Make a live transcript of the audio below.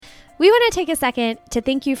We want to take a second to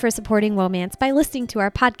thank you for supporting Womance by listening to our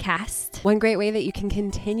podcast. One great way that you can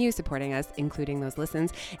continue supporting us, including those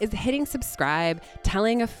listens, is hitting subscribe,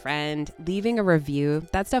 telling a friend, leaving a review.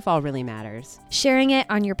 That stuff all really matters. Sharing it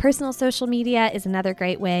on your personal social media is another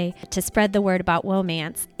great way to spread the word about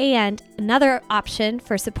Womance. And another option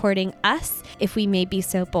for supporting us, if we may be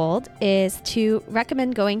so bold, is to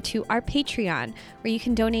recommend going to our Patreon, where you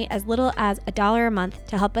can donate as little as $1 a month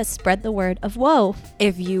to help us spread the word of woe.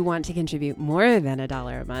 If you want to contribute more than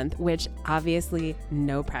 $1 a month, which obviously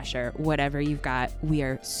no pressure, whatever you've got, we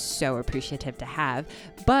are so appreciative to have.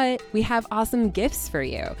 But we have awesome gifts for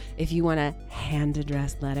you. If you want a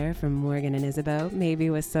hand-addressed letter from Morgan and Isabeau, maybe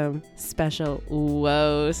with some special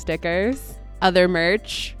whoa stickers, other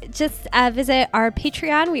merch, just visit our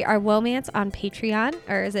Patreon. We are Womance on Patreon,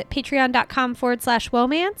 or is it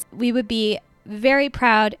patreon.com/Womance? We would be very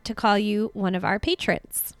proud to call you one of our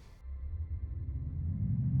patrons.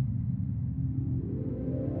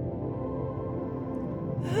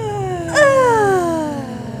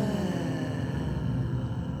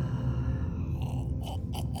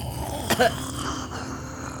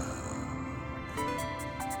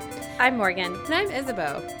 I'm Morgan. And I'm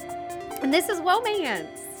Isabeau. And this is Womance,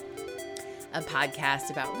 a podcast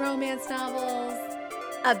about romance novels,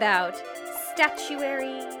 about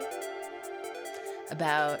statuary,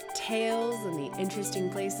 about tales and the interesting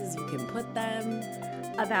places you can put them,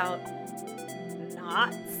 about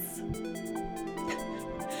knots,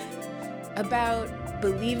 about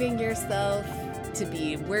believing yourself to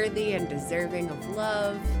be worthy and deserving of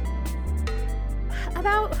love,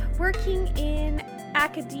 about working in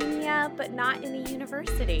academia but not in a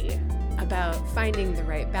university, about finding the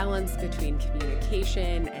right balance between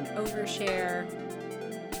communication and overshare,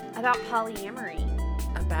 about polyamory,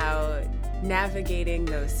 about navigating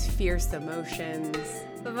those fierce emotions.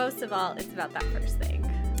 But most of all, it's about that first thing.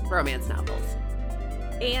 Romance novels.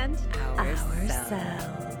 And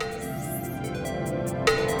ourselves.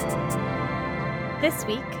 This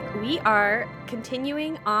week, we are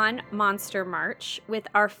continuing on Monster March with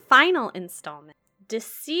our final installment,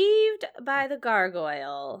 Deceived by the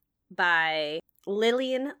Gargoyle by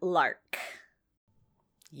Lillian Lark.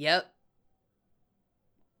 Yep.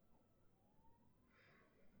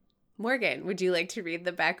 Morgan, would you like to read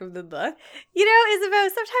the back of the book? You know, Isabeau,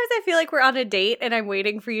 sometimes I feel like we're on a date and I'm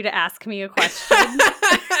waiting for you to ask me a question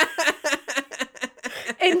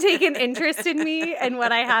and take an interest in me and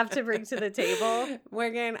what I have to bring to the table.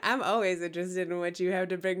 Morgan, I'm always interested in what you have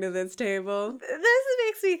to bring to this table. This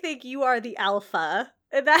makes me think you are the alpha.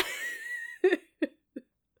 And that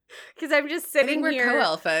because I'm just sitting we're here. We're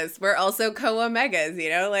co-alphas. We're also co-omegas, you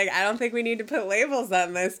know? Like, I don't think we need to put labels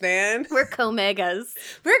on this, man. We're co-megas.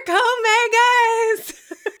 We're co-megas!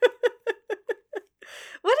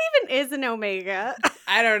 What even is an omega?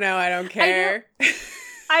 I don't know. I don't care.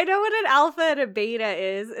 I know what an alpha and a beta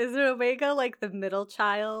is. Is an omega like the middle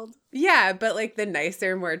child? Yeah, but like the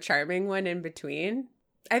nicer, more charming one in between.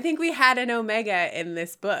 I think we had an omega in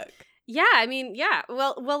this book. Yeah, I mean, yeah.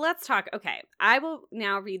 Well, let's talk. Okay, I will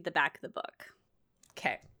now read the back of the book.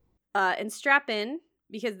 Okay. And strap in,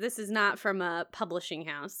 because this is not from a publishing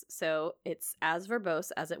house, so it's as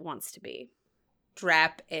verbose as it wants to be.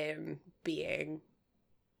 Strap in being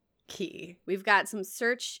key. We've got some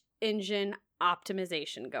search engine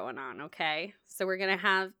optimization going on, okay? So we're going to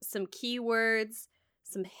have some keywords,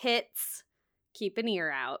 some hits. Keep an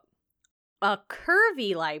ear out. A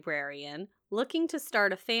curvy librarian looking to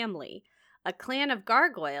start a family, a clan of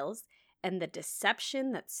gargoyles, and the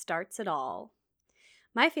deception that starts it all.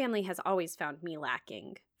 My family has always found me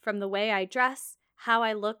lacking, from the way I dress, how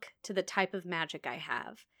I look, to the type of magic I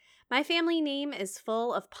have. My family name is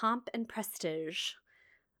full of pomp and prestige,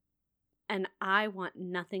 and I want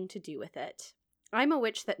nothing to do with it. I'm a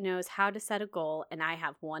witch that knows how to set a goal, and I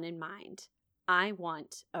have one in mind. I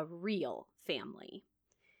want a real family.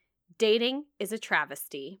 Dating is a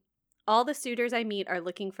travesty. All the suitors I meet are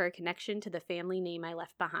looking for a connection to the family name I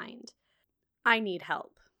left behind. I need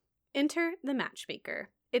help. Enter the matchmaker.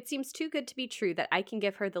 It seems too good to be true that I can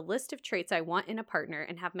give her the list of traits I want in a partner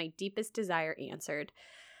and have my deepest desire answered.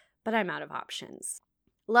 But I'm out of options.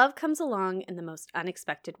 Love comes along in the most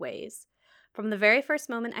unexpected ways. From the very first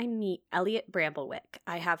moment I meet Elliot Bramblewick,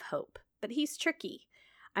 I have hope. But he's tricky.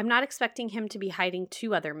 I'm not expecting him to be hiding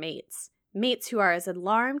 2 other mates. Mates who are as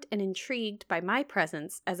alarmed and intrigued by my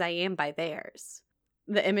presence as I am by theirs.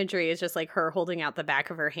 The imagery is just like her holding out the back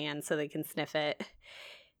of her hand so they can sniff it.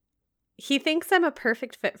 He thinks I'm a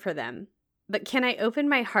perfect fit for them. But can I open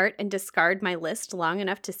my heart and discard my list long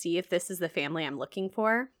enough to see if this is the family I'm looking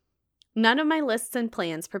for? None of my lists and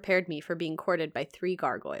plans prepared me for being courted by 3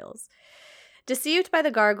 gargoyles. Deceived by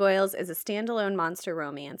the Gargoyles is a standalone monster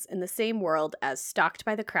romance in the same world as Stalked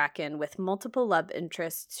by the Kraken, with multiple love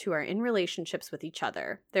interests who are in relationships with each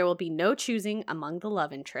other. There will be no choosing among the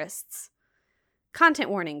love interests.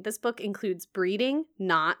 Content warning: this book includes breeding,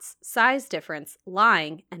 knots, size difference,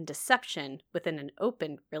 lying, and deception within an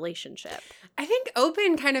open relationship. I think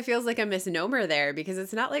open kind of feels like a misnomer there, because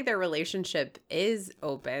it's not like their relationship is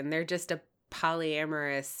open. They're just a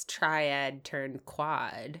polyamorous triad turned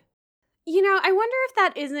quad. You know, I wonder if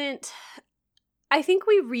that isn't... I think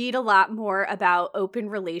we read a lot more about open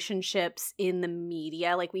relationships in the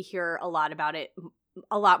media. Like, we hear a lot about it,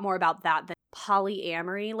 a lot more about that than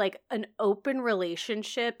polyamory. Like, an open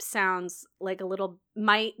relationship sounds like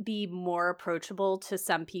might be more approachable to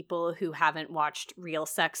some people who haven't watched real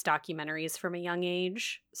sex documentaries from a young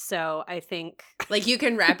age. So I think... Like, you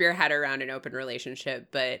can wrap your head around an open relationship,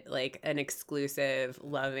 but like an exclusive,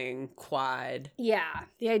 loving quad. Yeah.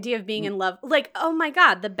 The idea of being in love. Like, oh my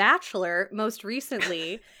God, The Bachelor most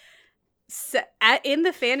recently in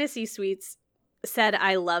the fantasy suites said,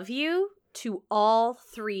 "I love you" to all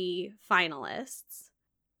 3 finalists.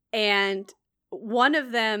 And one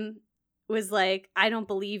of them was like, "I don't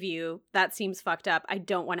believe you. That seems fucked up. I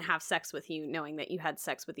don't want to have sex with you knowing that you had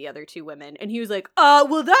sex with the other 2 women." And he was like,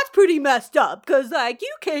 well, that's pretty messed up, because, like,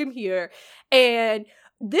 you came here and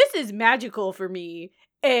this is magical for me.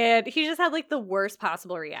 And he just had, like, the worst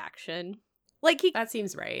possible reaction. Like, that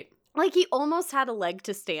seems right. Like, he almost had a leg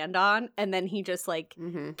to stand on, and then he just, like,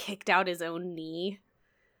 kicked out his own knee.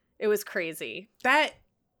 It was crazy. That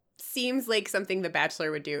seems like something The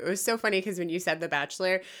Bachelor would do. It was so funny because when you said The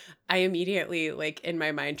Bachelor, I immediately, like, in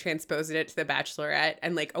my mind transposed it to The Bachelorette,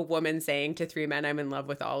 and like a woman saying to 3 men, "I'm in love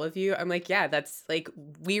with all of you." I'm like, yeah, that's like,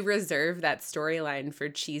 we reserve that storyline for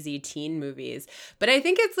cheesy teen movies. But I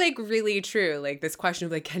think it's like really true. Like, this question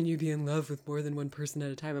of like, can you be in love with more than one person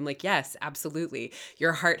at a time? I'm like, yes, absolutely.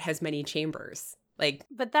 Your heart has many chambers. Like,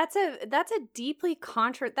 but that's a deeply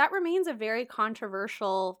that remains a very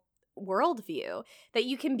controversial worldview, that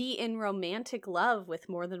you can be in romantic love with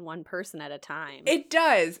more than one person at a time. It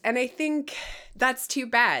does. And I think that's too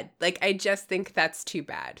bad. Like, I just think that's too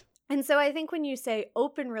bad. And so I think when you say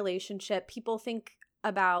open relationship, people think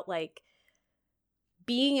about like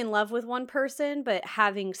being in love with one person, but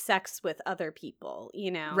having sex with other people, you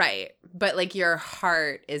know? Right. But like, your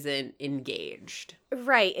heart isn't engaged.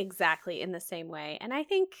 Right, exactly, in the same way. And I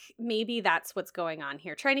think maybe that's what's going on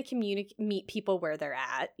here. Trying to meet people where they're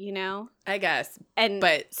at, you know? I guess.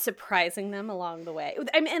 But surprising them along the way.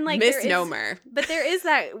 I mean, and like, misnomer. There is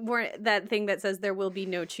that thing that says there will be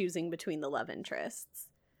no choosing between the love interests.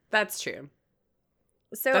 That's true.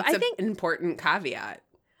 So that's I think an important caveat.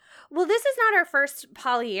 Well, this is not our first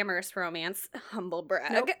polyamorous romance. Humble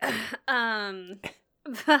brag. Nope.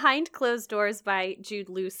 Behind Closed Doors by Jude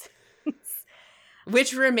Luce.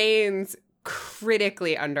 Which remains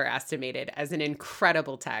critically underestimated as an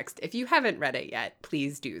incredible text. If you haven't read it yet,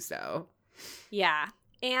 please do so. Yeah.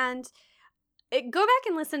 And go back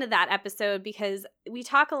and listen to that episode, because we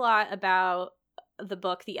talk a lot about the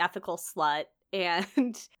book, The Ethical Slut.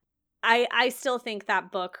 And I still think that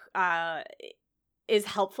book is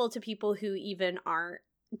helpful to people who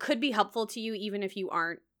could be helpful to you even if you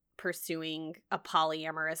aren't pursuing a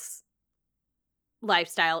polyamorous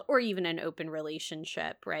lifestyle or even an open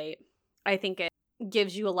relationship, right? I think it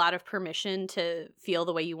gives you a lot of permission to feel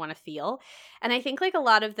the way you want to feel. And I think like a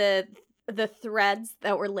lot of the threads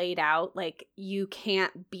that were laid out, like,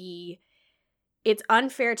 it's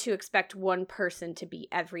unfair to expect one person to be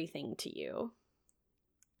everything to you.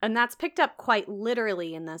 And that's picked up quite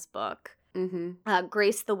literally in this book. Mm-hmm.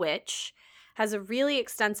 Grace the Witch has a really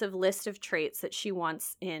extensive list of traits that she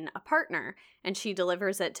wants in a partner, and she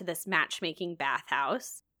delivers it to this matchmaking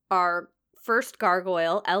bathhouse. Our first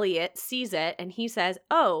gargoyle, Elliot, sees it, and he says,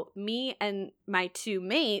 "Oh, me and my 2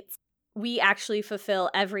 mates, we actually fulfill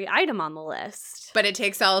every item on the list." But it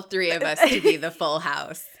takes all 3 of us to be the full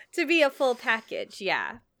house. To be a full package,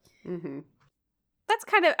 yeah. Mm-hmm. That's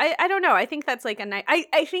kind of, I don't know, I think that's like a nice,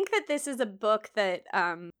 I think that this is a book that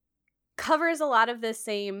covers a lot of the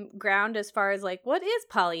same ground as far as like, what is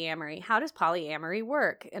polyamory? How does polyamory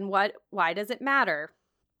work? And why does it matter?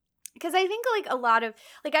 Because I think like a lot of,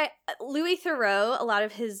 like, Louis Theroux, a lot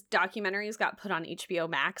of his documentaries got put on HBO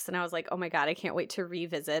Max, and I was like, oh my God, I can't wait to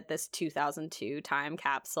revisit this 2002 time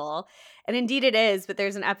capsule. And indeed it is, but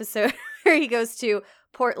there's an episode where he goes to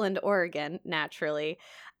Portland, Oregon, naturally,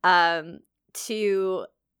 to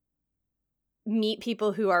meet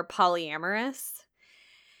people who are polyamorous.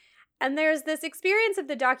 And there's this experience of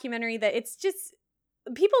the documentary that it's just,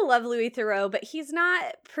 people love Louis Theroux, but he's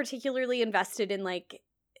not particularly invested in like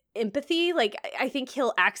empathy. Like, I think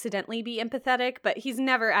he'll accidentally be empathetic, but he's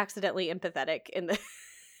never accidentally empathetic in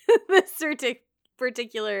this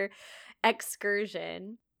particular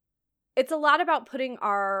excursion. It's a lot about putting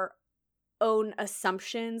our own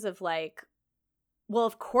assumptions of like, well,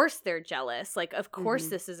 of course they're jealous. Like, of course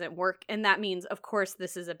this isn't work. And that means, of course,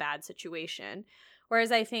 this is a bad situation.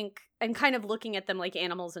 Whereas I think, and kind of looking at them like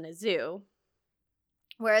animals in a zoo.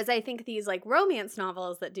 Whereas I think these like romance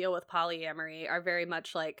novels that deal with polyamory are very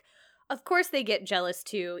much like, of course they get jealous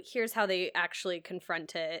too. Here's how they actually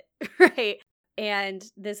confront it, right? And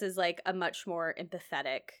this is like a much more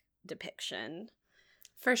empathetic depiction.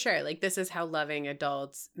 For sure. Like, this is how loving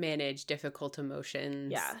adults manage difficult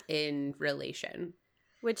emotions in relation.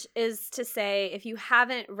 Which is to say, if you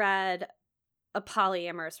haven't read a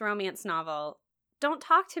polyamorous romance novel, don't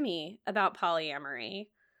talk to me about polyamory.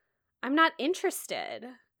 I'm not interested.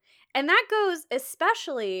 And that goes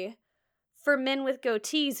especially for men with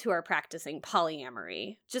goatees who are practicing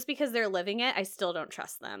polyamory. Just because they're living it, I still don't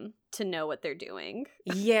trust them to know what they're doing.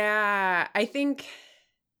 Yeah, I think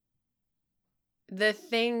the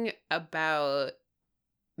thing about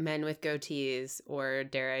men with goatees, or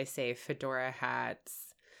dare I say fedora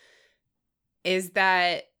hats, is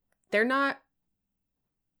that they're not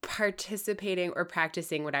participating or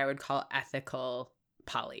practicing what I would call ethical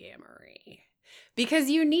polyamory. Because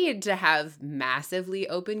you need to have massively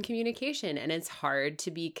open communication, and it's hard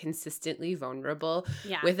to be consistently vulnerable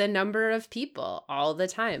with a number of people all the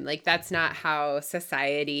time. Like, that's not how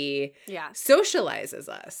society socializes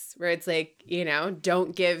us, where it's like, you know,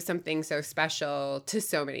 don't give something so special to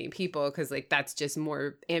so many people because, like, that's just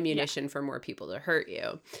more ammunition for more people to hurt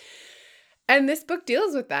you. And this book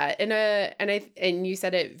deals with that and you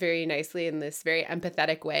said it very nicely in this very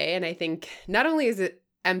empathetic way. And I think not only is it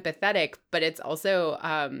empathetic, but it's also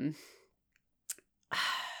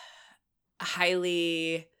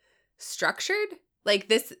highly structured. Like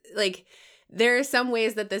this, like there are some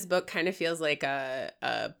ways that this book kind of feels like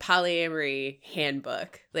a polyamory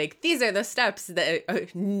handbook. Like, these are the steps that a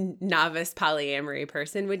novice polyamory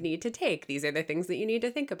person would need to take. These are the things that you need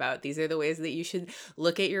to think about. These are the ways that you should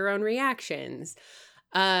look at your own reactions.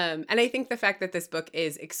 And I think the fact that this book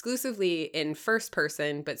is exclusively in first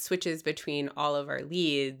person, but switches between all of our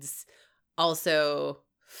leads, also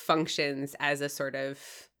functions as a sort of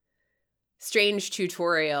strange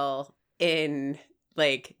tutorial in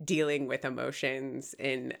like dealing with emotions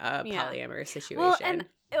in a polyamorous situation. Well, and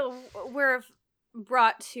we're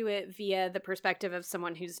brought to it via the perspective of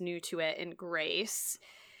someone who's new to it in Grace.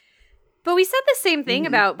 But we said the same thing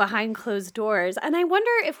about Behind Closed Doors. And I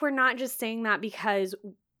wonder if we're not just saying that because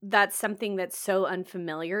that's something that's so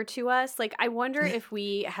unfamiliar to us. Like, I wonder if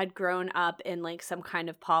we had grown up in like some kind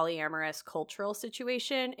of polyamorous cultural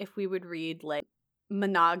situation, if we would read like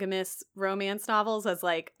monogamous romance novels as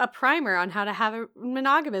like a primer on how to have a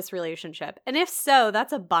monogamous relationship. And if so,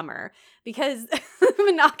 that's a bummer, because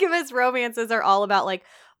monogamous romances are all about like,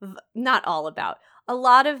 not all about, a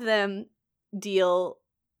lot of them deal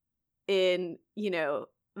in, you know,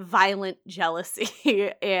 violent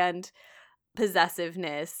jealousy and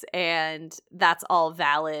possessiveness, and that's all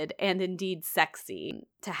valid and indeed sexy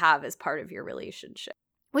to have as part of your relationship,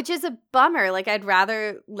 which is a bummer. Like, I'd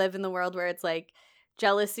rather live in the world where it's like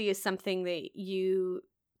jealousy is something that you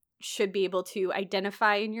should be able to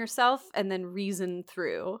identify in yourself and then reason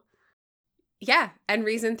through. Yeah, and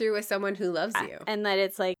reason through with someone who loves you. And that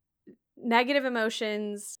it's like negative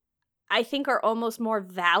emotions, I think, are almost more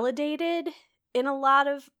validated in a lot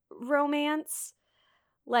of romance.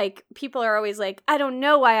 Like, people are always like, I don't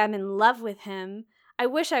know why I'm in love with him. I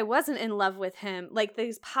wish I wasn't in love with him. Like,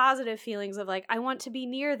 these positive feelings of like, I want to be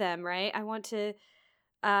near them, right? I want to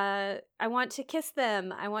kiss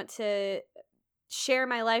them. I want to share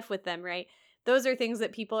my life with them, right? Those are things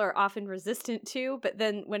that people are often resistant to. But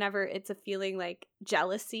then whenever it's a feeling like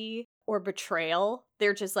jealousy or betrayal,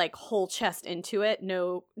 they're just like whole chest into it,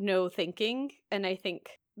 no thinking. And I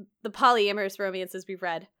think the polyamorous romances we've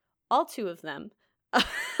read, all two of them,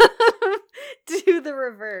 do the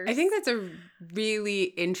reverse. I think that's a really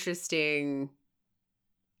interesting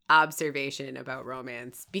observation about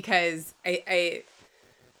romance, because I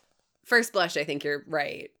first blush, I think you're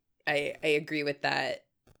right. I agree with that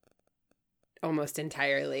almost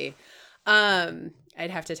entirely. I'd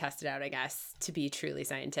have to test it out, I guess, to be truly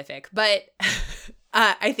scientific. But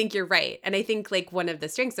I think you're right. And I think like one of the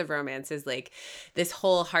strengths of romance is like this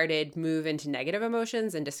wholehearted move into negative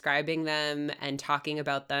emotions, and describing them and talking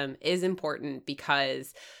about them is important,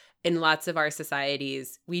 because in lots of our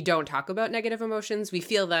societies, we don't talk about negative emotions. We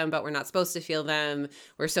feel them, but we're not supposed to feel them.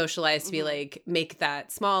 We're socialized to be like, make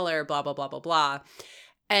that smaller, blah, blah, blah, blah, blah.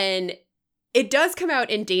 And it does come out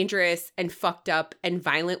in dangerous and fucked up and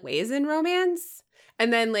violent ways in romance.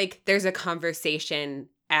 And then, like, there's a conversation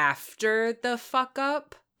after the fuck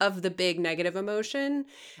up of the big negative emotion.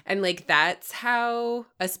 And, like, that's how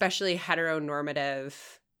especially heteronormative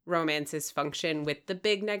romances function with the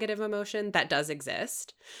big negative emotion that does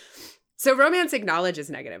exist. So romance acknowledges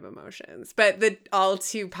negative emotions, but the all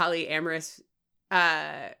too polyamorous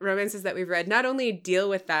romances that we've read not only deal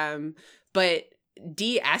with them, but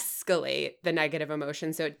de-escalate the negative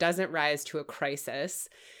emotion so it doesn't rise to a crisis.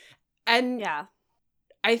 And Yeah.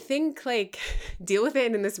 I think, like, deal with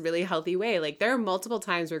it in this really healthy way. Like, there are multiple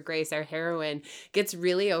times where Grace, our heroine, gets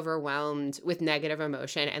really overwhelmed with negative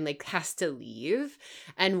emotion and, like, has to leave.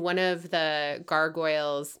 And one of the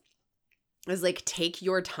gargoyles is like, take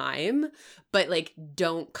your time, but, like,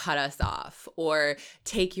 don't cut us off, or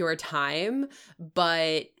take your time,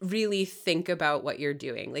 but really think about what you're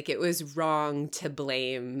doing. Like, it was wrong to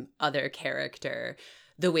blame other character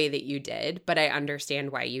the way that you did, but I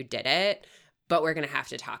understand why you did it. But we're going to have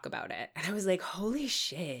to talk about it. And I was like, holy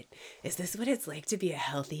shit, is this what it's like to be a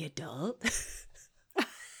healthy adult?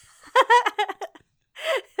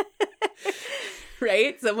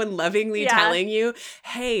 Right? Someone lovingly telling you,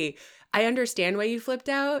 hey, I understand why you flipped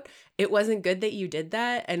out. It wasn't good that you did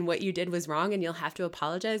that. And what you did was wrong and you'll have to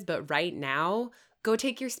apologize. But right now, go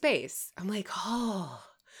take your space. I'm like, oh,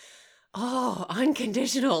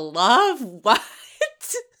 unconditional love? What?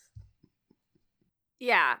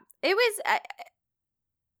 Yeah. It was,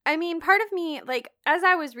 I mean, part of me, like, as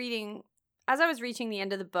I was reaching the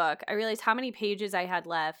end of the book, I realized how many pages I had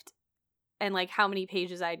left and, like, how many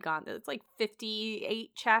pages I had gone through. It's like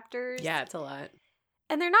 58 chapters. Yeah, it's a lot.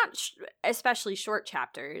 And they're not especially short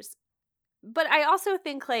chapters. But I also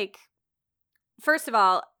think, like, first of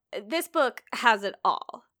all, this book has it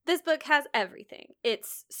all. This book has everything.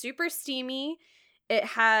 It's super steamy. It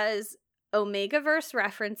has Omegaverse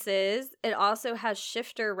references. It also has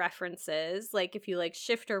shifter references. Like, if you like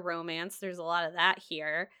shifter romance, there's a lot of that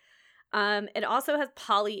here. It also has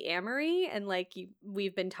polyamory, and, like,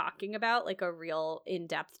 we've been talking about, like, a real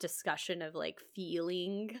in-depth discussion of, like,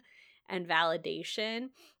 feeling and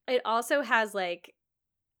validation. It also has, like,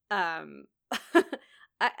 I don't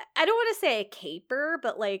want to say a caper,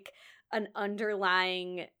 but, like, an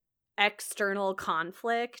underlying external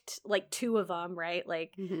conflict, like 2 of them, right?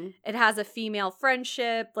 Like, It has a female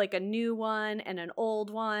friendship, like a new one and an old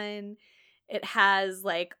one. It has,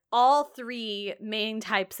 like, all 3 main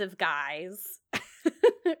types of guys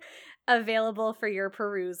available for your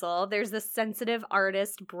perusal. There's the sensitive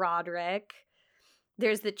artist Broderick.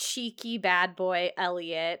 There's the cheeky bad boy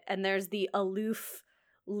Elliot, and there's the aloof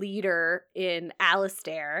leader in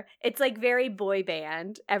Alistair. It's, like, very boy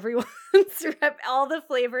band. Everyone's all the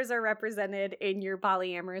flavors are represented in your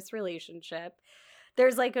polyamorous relationship.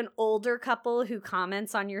 There's, like, an older couple who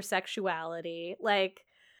comments on your sexuality. Like,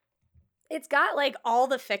 it's got, like, all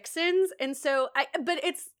the fixins, and so part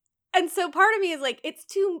of me is like, it's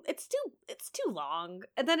too long.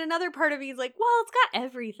 And then another part of me is like, well, it's got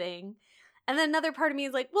everything. And then another part of me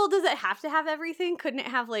is like, well, does it have to have everything? Couldn't it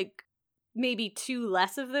have, like, maybe 2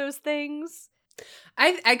 less of those things?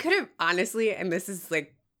 I could have, honestly, and this is,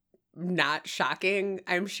 like, not shocking,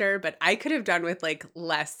 I'm sure, but I could have done with, like,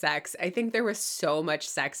 less sex. I think there was so much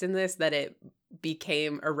sex in this that it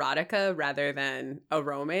became erotica rather than a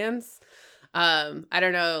romance. I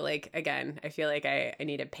don't know, like, again, I feel like I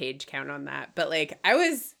need a page count on that, but, like,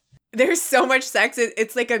 there's so much sex.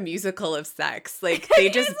 It's like a musical of sex. Like, they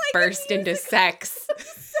just like burst into sex.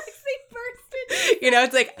 You know,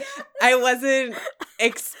 it's like, I wasn't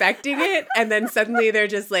expecting it, and then suddenly they're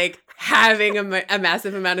just, like, having a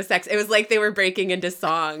massive amount of sex. It was like they were breaking into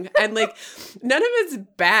song, and, like, none of it's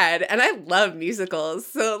bad, and I love musicals,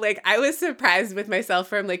 so, like, I was surprised with myself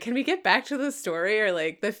from, like, can we get back to the story or,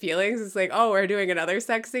 like, the feelings? It's like, oh, we're doing another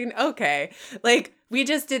sex scene? Okay. Like, we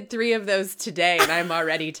just did 3 of those today, and I'm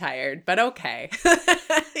already tired, but okay.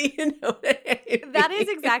 You know what I mean? That is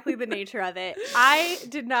exactly the nature of it. I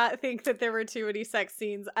did not think that there were too many sex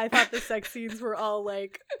scenes. I thought the sex scenes were all,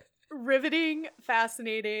 like, riveting,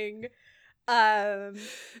 fascinating. But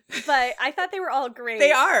I thought they were all great.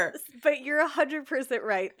 They are. But you're 100%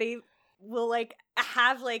 right. They will, like,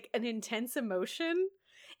 have, like, an intense emotion.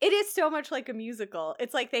 It is so much like a musical.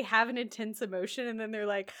 It's like they have an intense emotion and then they're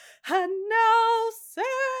like, and now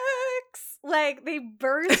sex. Like, they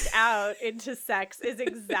burst out into sex is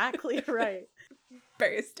exactly right.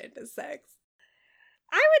 Burst into sex.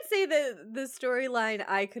 I would say that the storyline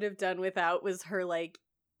I could have done without was her, like,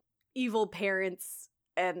 evil parents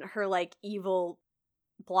and her, like, evil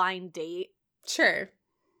blind date. Sure.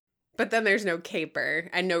 But then there's no caper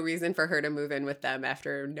and no reason for her to move in with them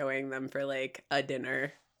after knowing them for like a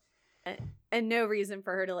dinner. And no reason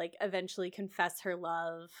for her to like eventually confess her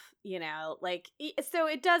love, you know, like, so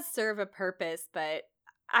it does serve a purpose, but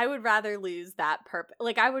I would rather lose that purpose.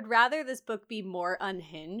 Like, I would rather this book be more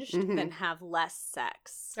unhinged than have less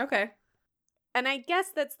sex. Okay. And I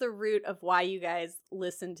guess that's the root of why you guys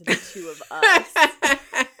listen to the two of us.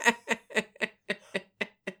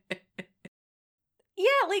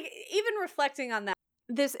 Yeah, like, even reflecting on that,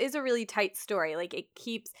 this is a really tight story. Like, it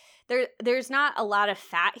keeps there's not a lot of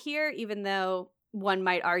fat here, even though one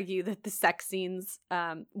might argue that the sex scenes,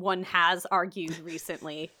 one has argued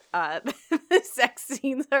recently, the sex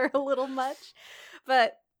scenes are a little much.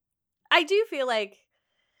 But I do feel like,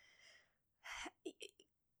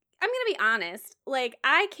 I'm going to be honest, like,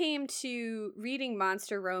 I came to reading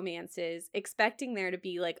monster romances expecting there to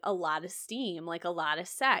be, like, a lot of steam, like, a lot of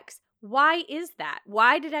sex. Why is that?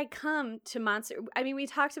 Why did I come to monster? I mean, we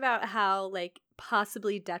talked about how, like,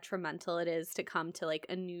 possibly detrimental it is to come to, like,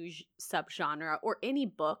 a new subgenre or any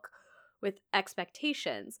book with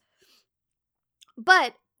expectations.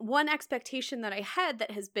 But one expectation that I had that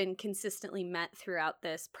has been consistently met throughout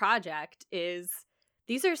this project is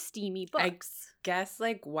these are steamy books. I guess,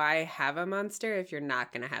 like, why have a monster if you're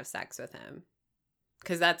not going to have sex with him?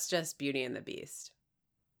 Because that's just Beauty and the Beast.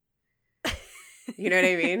 You know what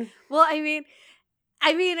I mean? Well, I mean,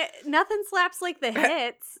 nothing slaps like the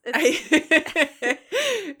hits.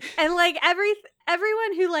 And like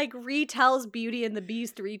everyone who like retells Beauty and the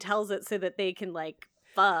Beast retells it so that they can like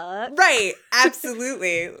fuck. Right.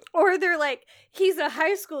 Absolutely. Or they're like, he's a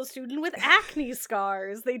high school student with acne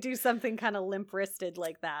scars. They do something kind of limp-wristed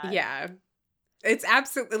like that. Yeah. It's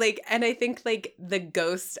absolutely like, and I think like the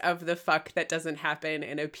ghost of the fuck that doesn't happen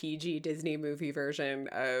in a PG Disney movie version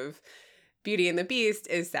of Beauty and the Beast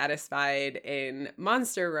is satisfied in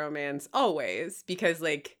monster romance always, because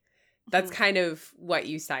like that's kind of what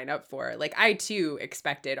you sign up for. Like, I too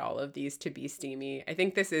expected all of these to be steamy. I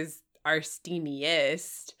think this is our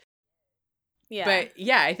steamiest. Yeah. But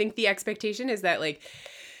yeah, I think the expectation is that like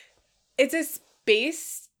it's a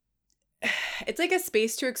space, it's like a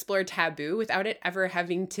space to explore taboo without it ever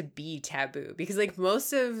having to be taboo, because like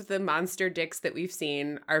most of the monster dicks that we've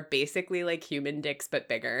seen are basically like human dicks but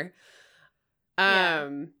bigger.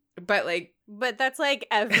 But that's like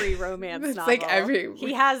every romance novel. Like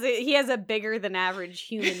he has a bigger than average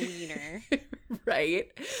human wiener. Right.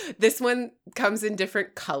 This one comes in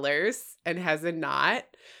different colors and has a knot.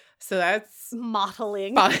 So that's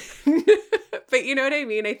mottling. Fun. But you know what I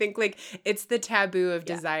mean? I think like it's the taboo of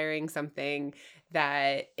desiring something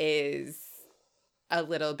that is a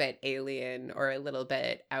little bit alien or a little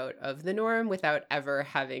bit out of the norm without ever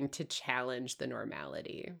having to challenge the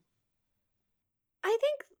normality.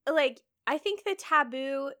 I think the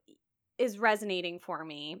taboo is resonating for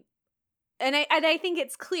me. And I think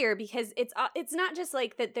it's clear because it's not just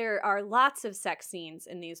like that there are lots of sex scenes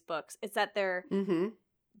in these books. It's that they're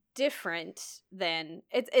different than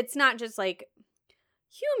it's not just like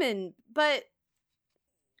human but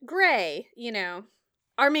gray, you know.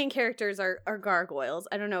 Our main characters are gargoyles.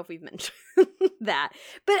 I don't know if we've mentioned that.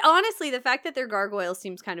 But honestly, the fact that they're gargoyles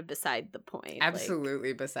seems kind of beside the point.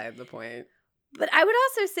 Absolutely beside the point. But I would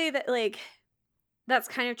also say that, like, that's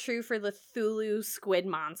kind of true for the Cthulhu squid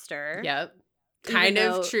monster. Yep. Kind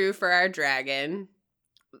of true for our dragon.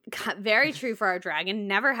 Very true for our dragon.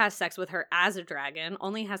 Never has sex with her as a dragon.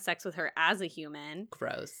 Only has sex with her as a human.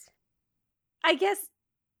 Gross. I guess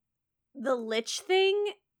the lich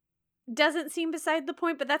thing doesn't seem beside the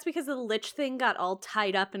point, but that's because the lich thing got all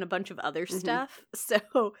tied up in a bunch of other stuff.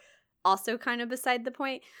 So also kind of beside the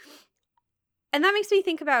point. And that makes me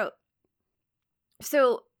think about,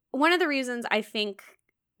 so one of the reasons I think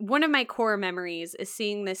one of my core memories is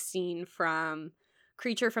seeing this scene from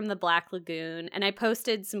Creature from the Black Lagoon, and I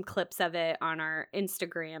posted some clips of it on our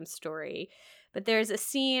Instagram story. But there's a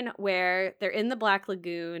scene where they're in the Black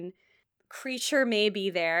Lagoon, Creature may be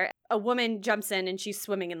there, a woman jumps in and she's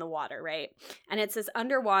swimming in the water, right? And it's this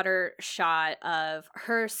underwater shot of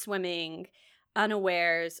her swimming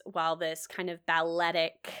unawares while this kind of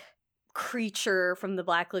balletic creature from the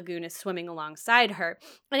Black Lagoon is swimming alongside her.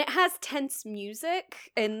 And it has tense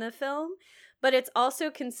music in the film, but it's also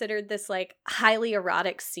considered this like highly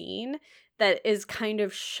erotic scene that is kind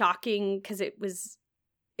of shocking because it was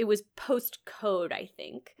post-code, I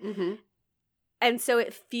think. And so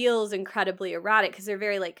it feels incredibly erotic because they're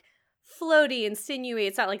very like floaty and sinewy.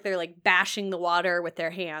 It's not like they're like bashing the water with their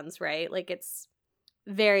hands, right? Like it's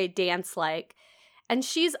very dance-like. And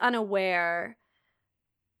she's unaware,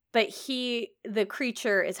 but the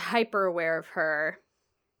creature is hyper aware of her.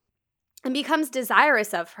 and becomes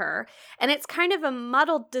desirous of her. And it's kind of a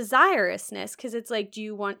muddled desirousness because it's like, do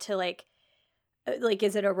you want to like,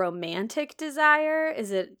 is it a romantic desire?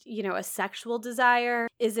 Is it, a sexual desire?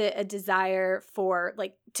 Is it a desire for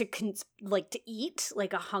like to eat,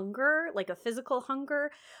 like a hunger, like a physical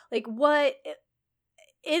hunger? Like what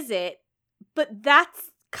is it? But that's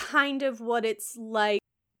kind of what it's like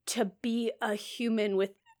to be a human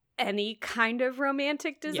with any kind of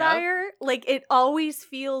romantic desire. Yep. Like it always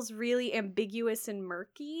feels really ambiguous and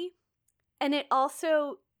murky. And it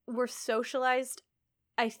also, we're socialized,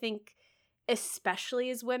 I think, especially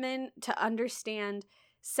as women, to understand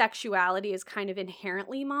sexuality is kind of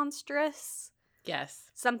inherently monstrous. Yes.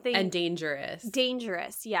 Something. And dangerous.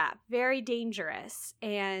 Dangerous, yeah. Very dangerous.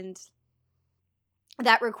 And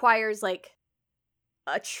that requires, like,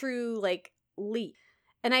 a true, like, leap.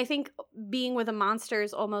 And I think being with a monster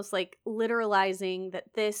is almost, like, literalizing that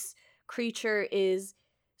this creature is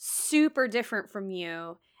super different from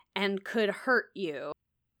you and could hurt you.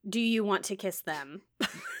 Do you want to kiss them?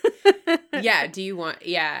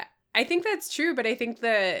 Yeah, I think that's true, but I think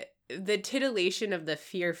the titillation of the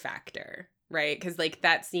fear factor, right? Because like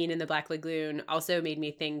that scene in the Black Lagoon also made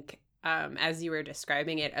me think, as you were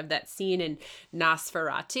describing it, of that scene in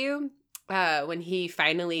Nosferatu, when he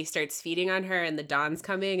finally starts feeding on her and the dawn's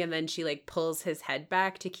coming and then she like pulls his head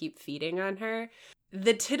back to keep feeding on her.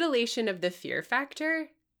 The titillation of the fear factor,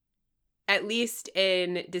 at least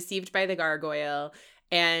in Deceived by the Gargoyle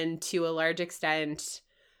and to a large extent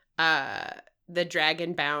the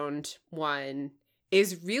Dragonbound one,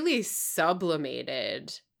 is really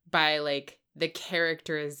sublimated by like the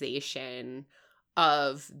characterization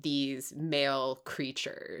of these male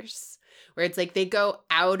creatures, where it's like they go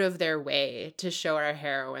out of their way to show our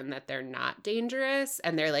heroine that they're not dangerous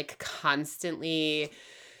and they're like constantly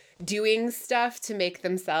doing stuff to make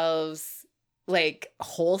themselves like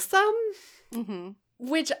wholesome,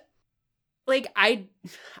 which like I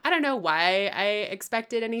don't know why I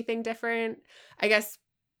expected anything different. I guess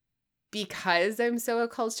because I'm so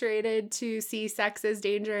acculturated to see sex as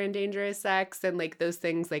danger and dangerous sex and like those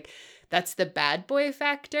things, like that's the bad boy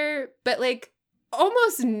factor. But like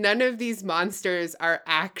almost none of these monsters are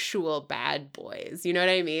actual bad boys. You know what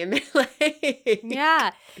I mean? They're like,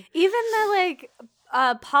 yeah, even the like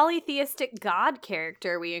polytheistic god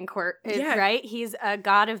character we incorporate, right? He's a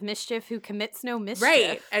god of mischief who commits no mischief.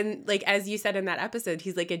 Right. And like, as you said in that episode,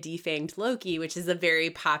 he's like a defanged Loki, which is a very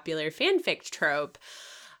popular fanfic trope.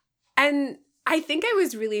 And I think I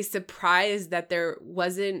was really surprised that there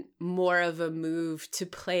wasn't more of a move to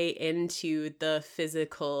play into the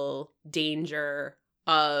physical danger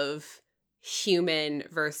of human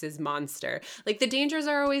versus monster. Like the dangers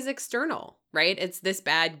are always external, right? It's this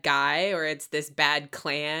bad guy or it's this bad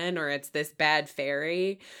clan or it's this bad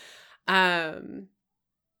fairy.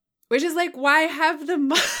 Which is like, why have the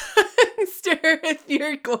monster if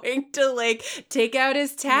you're going to like take out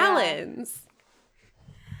his talons? Yeah.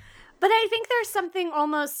 But I think there's something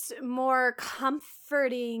almost more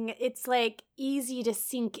comforting. It's like easy to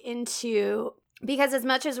sink into. Because as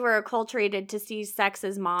much as we're acculturated to see sex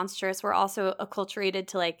as monstrous, we're also acculturated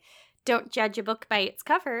to like, don't judge a book by its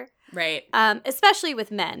cover. Right. Especially with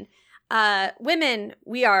men. Women,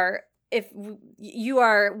 you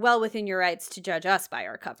are well within your rights to judge us by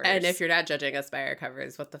our covers. And if you're not judging us by our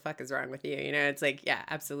covers, what the fuck is wrong with you? You know, it's like, yeah,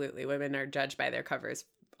 absolutely. Women are judged by their covers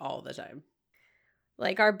all the time.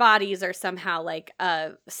 Like our bodies are somehow like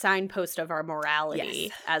a signpost of our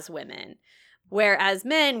morality as women. Whereas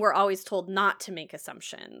men, we're always told not to make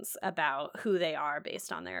assumptions about who they are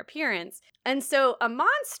based on their appearance. And so a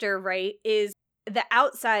monster, right, is the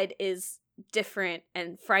outside is different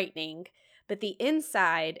and frightening, but the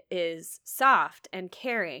inside is soft and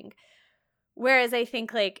caring. Whereas I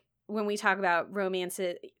think like when we talk about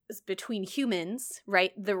romances between humans,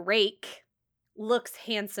 right, the rake looks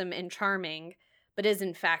handsome and charming, but is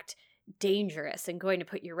in fact dangerous and going to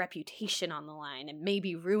put your reputation on the line and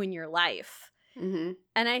maybe ruin your life. Mm-hmm.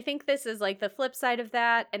 And I think this is like the flip side of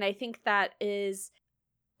that. And I think that is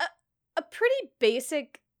a pretty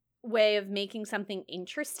basic way of making something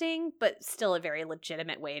interesting, but still a very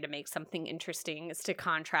legitimate way to make something interesting is to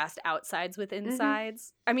contrast outsides with insides.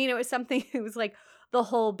 Mm-hmm. I mean, it was like the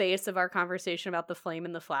whole base of our conversation about the flame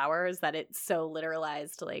and the flower is that it's so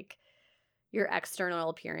literalized, like your external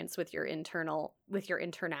appearance with your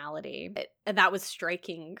internality. And that was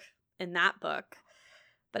striking in that book.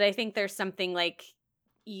 But I think there's something like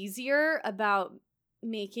easier about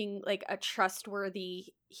making like a trustworthy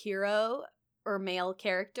hero or male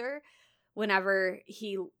character whenever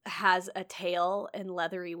he has a tail and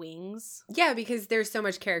leathery wings. Yeah, because there's so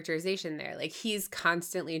much characterization there. Like, he's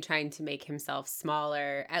constantly trying to make himself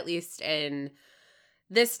smaller, at least in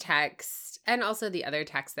this text and also the other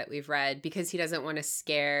texts that we've read, because he doesn't want to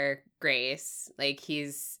scare Grace. Like,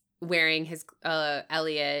 he's wearing his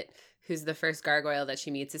Elliot, who's the first gargoyle that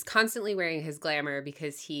she meets, is constantly wearing his glamour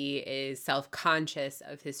because he is self-conscious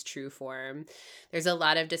of his true form. There's a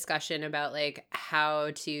lot of discussion about like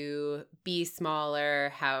how to be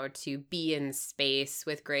smaller, how to be in space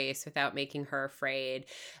with Grace without making her afraid,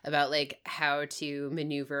 about like how to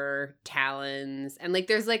maneuver talons. And like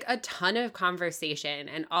there's like a ton of conversation,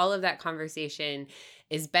 and all of that conversation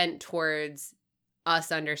is bent towards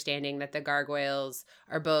us understanding that the gargoyles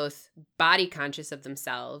are both body conscious of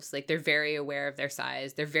themselves, like they're very aware of their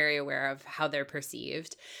size, they're very aware of how they're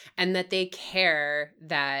perceived, and that they care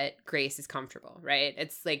that Grace is comfortable, right?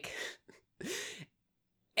 It's like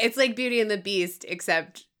Beauty and the Beast,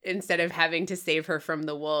 except instead of having to save her from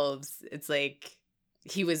the wolves, it's like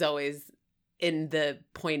he was always in the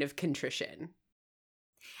point of contrition.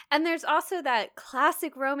 And there's also that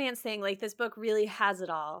classic romance thing, like this book really has it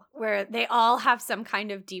all, where they all have some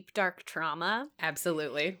kind of deep, dark trauma.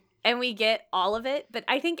 Absolutely. And we get all of it. But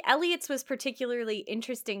I think Elliot's was particularly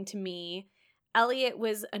interesting to me. Elliot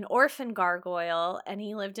was an orphan gargoyle, and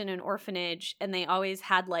he lived in an orphanage, and they always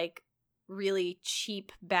had like really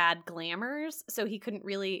cheap, bad glamours. So he couldn't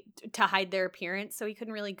really, to hide their appearance, so he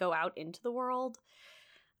couldn't really go out into the world.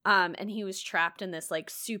 And he was trapped in this like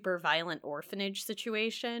super violent orphanage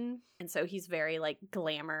situation. And so he's very like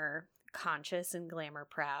glamour conscious and glamour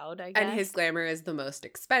proud, I guess. And his glamour is the most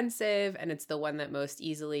expensive, and it's the one that most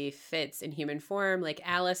easily fits in human form. Like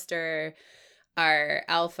Alistair, our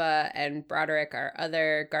alpha, and Broderick, our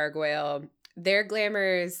other gargoyle, their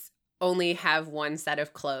glamours only have one set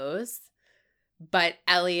of clothes. But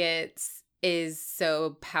Elliot's is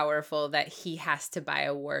so powerful that he has to buy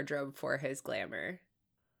a wardrobe for his glamour.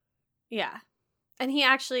 Yeah. And he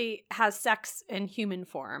actually has sex in human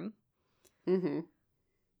form. Mm-hmm.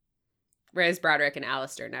 Whereas Broderick and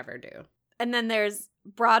Alistair never do. And then there's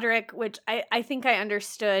Broderick, which I think I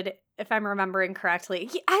understood, if I'm remembering correctly.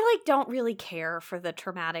 I like don't really care for the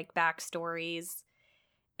traumatic backstories.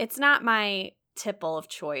 It's not my tipple of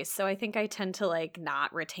choice. So I think I tend to like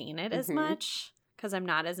not retain it as much because I'm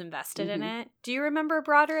not as invested in it. Do you remember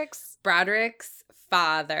Broderick's? Broderick's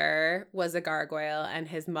father was a gargoyle and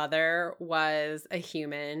his mother was a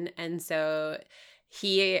human, and so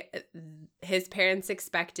his parents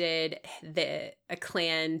expected a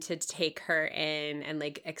clan to take her in and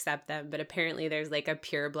like accept them, but apparently there's like a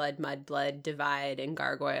pure blood mud blood divide in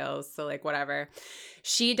gargoyles, so like whatever.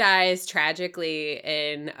 She dies tragically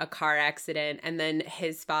in a car accident, and then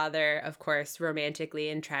his father, of course, romantically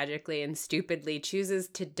and tragically and stupidly chooses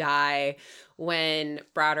to die when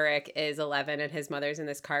Broderick is 11 and his mother's in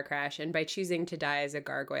this car crash. And by choosing to die as a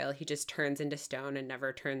gargoyle, he just turns into stone and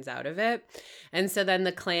never turns out of it. And so then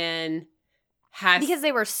the clan has... Because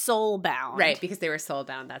they were soul bound. Right, because they were soul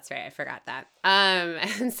bound. That's right. I forgot that.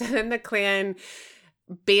 And so then the clan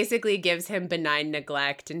basically gives him benign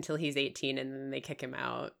neglect until he's 18, and then they kick him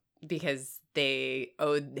out because they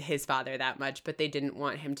owed his father that much, but they didn't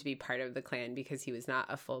want him to be part of the clan because he was not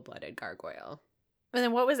a full-blooded gargoyle. And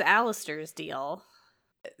then what was Alistair's deal?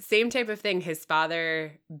 Same type of thing. His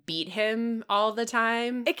father beat him all the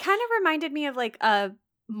time. It kind of reminded me of like a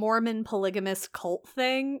Mormon polygamous cult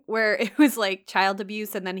thing where it was like child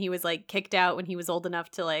abuse, and then he was like kicked out when he was old enough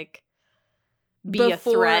to like be a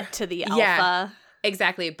threat to the alpha. Yeah,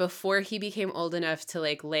 exactly. Before he became old enough to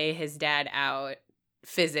like lay his dad out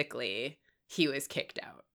physically, he was kicked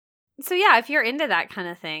out. So yeah, if you're into that kind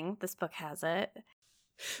of thing, this book has it.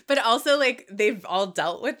 But also, like, they've all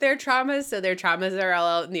dealt with their traumas, so their traumas are all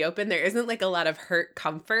out in the open. There isn't, like, a lot of hurt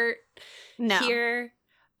comfort here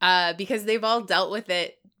because they've all dealt with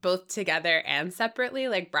it both together and separately.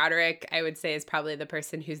 Like, Broderick, I would say, is probably the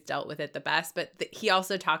person who's dealt with it the best, but he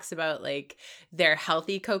also talks about, like, their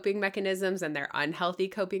healthy coping mechanisms and their unhealthy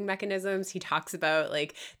coping mechanisms. He talks about,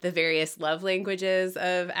 like, the various love languages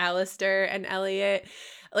of Alistair and Elliot.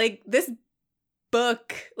 Like, this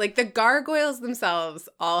book, like the gargoyles themselves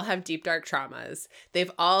all have deep dark traumas.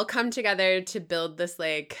 They've all come together to build this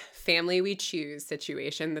like family we choose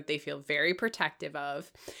situation that they feel very protective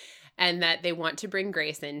of and that they want to bring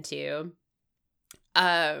Grace into.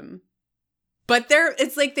 But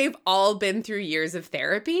it's like they've all been through years of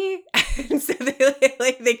therapy. And so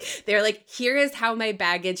they're like, here is how my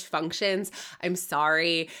baggage functions. I'm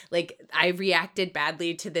sorry. Like, I reacted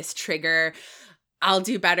badly to this trigger. I'll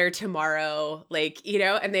do better tomorrow, like, you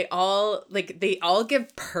know, and they all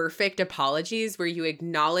give perfect apologies where you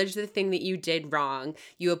acknowledge the thing that you did wrong,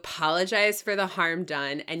 you apologize for the harm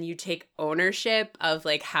done, and you take ownership of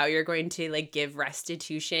like how you're going to like give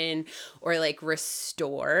restitution or like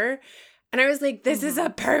restore. And I was like, this is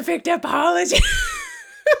a perfect apology.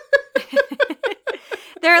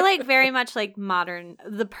 They're like very much like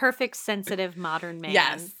the perfect sensitive modern man.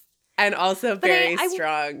 Yes. And also very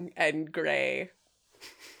strong and gray.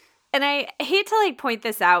 And I hate to like point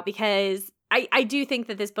this out because I do think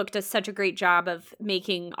that this book does such a great job of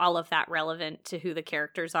making all of that relevant to who the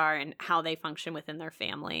characters are and how they function within their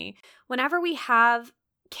family. Whenever we have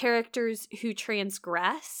characters who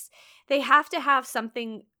transgress, they have to have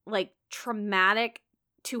something like traumatic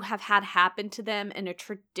to have had happen to them in a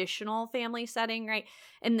traditional family setting, right?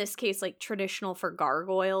 In this case, like traditional for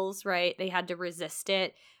gargoyles, right? They had to resist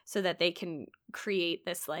it so that they can create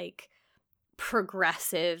this like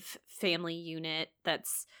progressive family unit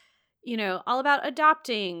that's, you know, all about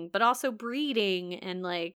adopting, but also breeding and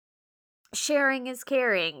like sharing is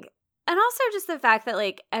caring. And also just the fact that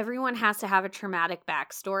like everyone has to have a traumatic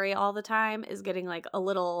backstory all the time is getting like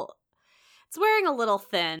it's wearing a little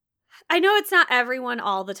thin. I know it's not everyone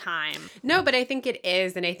all the time. No, but I think it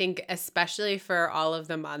is. And I think especially for all of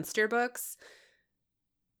the monster books,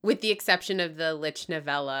 with the exception of the Lich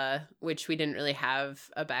novella, which we didn't really have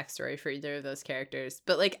a backstory for either of those characters,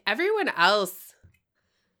 but like everyone else.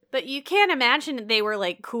 But you can't imagine they were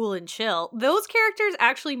like cool and chill. Those characters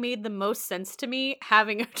actually made the most sense to me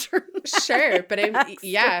having a Sure, but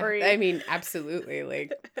I mean, absolutely.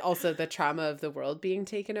 Like also the trauma of the world being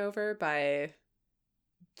taken over by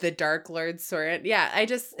the Dark Lord Sorin. Yeah, I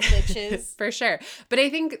just Witches. For sure. But I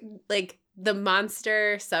think like the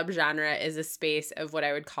monster subgenre is a space of what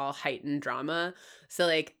I would call heightened drama. So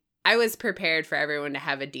like I was prepared for everyone to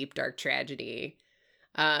have a deep dark tragedy.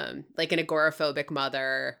 Like an agoraphobic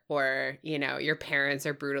mother, or, you know, your parents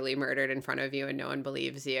are brutally murdered in front of you and no one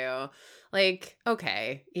believes you. Like,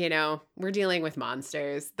 okay, you know, we're dealing with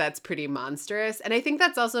monsters. That's pretty monstrous. And I think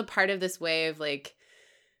that's also part of this way of like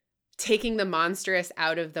taking the monstrous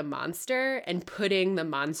out of the monster and putting the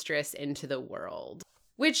monstrous into the world,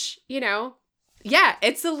 which, you know, yeah,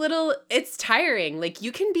 it's tiring. Like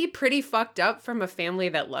you can be pretty fucked up from a family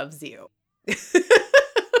that loves you.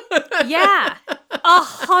 Yeah, 100%.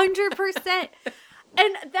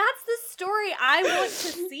 And that's the story I want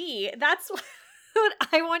to see. That's what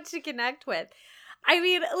I want to connect with. I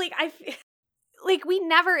mean, like we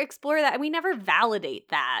never explore that and we never validate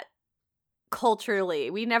that culturally.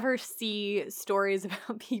 We never see stories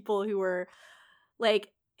about people who were like,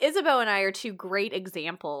 Isabeau and I are two great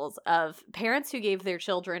examples of parents who gave their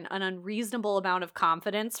children an unreasonable amount of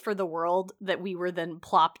confidence for the world that we were then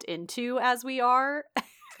plopped into as we are.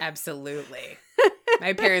 Absolutely.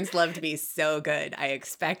 My parents loved me so good. I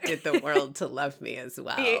expected the world to love me as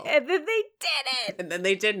well. And then they didn't. And then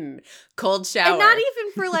they didn't. Cold shower. And not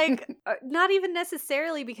even for like, not even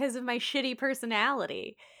necessarily because of my shitty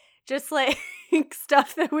personality. Just like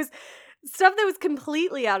stuff that was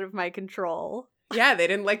completely out of my control. Yeah, they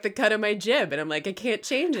didn't like the cut of my jib. And I'm like, I can't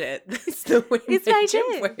change it. That's the way my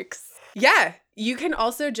jib works. Yeah. You can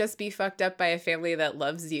also just be fucked up by a family that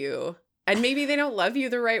loves you. And maybe they don't love you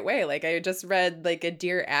the right way. Like I just read like a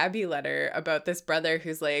Dear Abby letter about this brother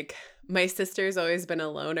who's like, my sister's always been a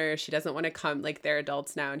loner. She doesn't want to come, like they're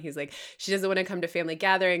adults now. And he's like, she doesn't want to come to family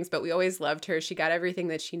gatherings, but we always loved her. She got everything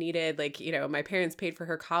that she needed. Like, you know, my parents paid for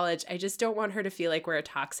her college. I just don't want her to feel like we're a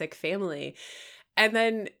toxic family. And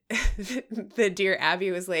then the Dear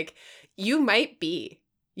Abby was like, you might be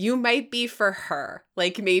for her.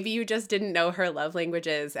 Like maybe you just didn't know her love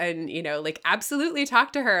languages, and, you know, like absolutely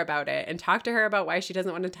talk to her about it and talk to her about why she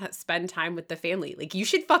doesn't want to spend time with the family. Like you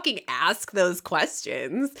should fucking ask those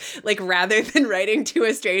questions, like rather than writing to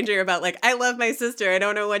a stranger about like, I love my sister, I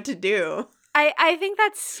don't know what to do. I think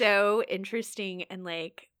that's so interesting. And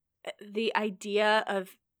like the idea of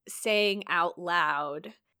saying out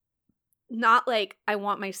loud, not like I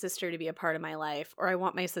want my sister to be a part of my life or I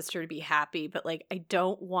want my sister to be happy, but like I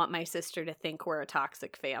don't want my sister to think we're a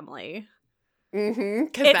toxic family. Mm-hmm.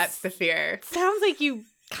 Because that's the fear. Sounds like you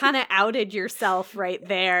kind of outed yourself right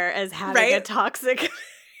there as having a toxic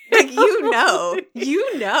like you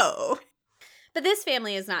know. But this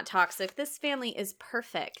family is not toxic. This family is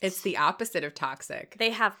perfect. It's the opposite of toxic.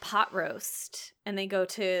 They have pot roast and they go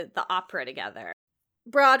to the opera together.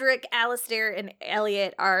 Broderick, Alistair, and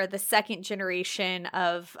Elliot are the second generation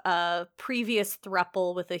of a previous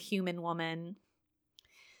throuple with a human woman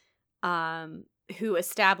who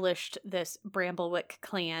established this Bramblewick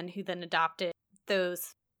clan, who then adopted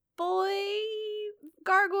those boy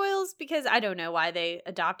gargoyles girls because I don't know why they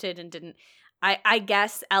adopted and didn't. I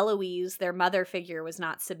guess Eloise, their mother figure, was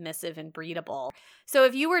not submissive and breedable. So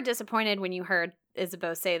if you were disappointed when you heard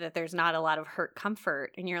Isabeau say that there's not a lot of hurt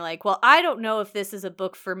comfort, and you're like, well, I don't know if this is a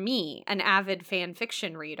book for me, an avid fan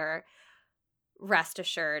fiction reader, rest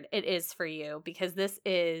assured it is for you, because this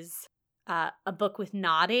is a book with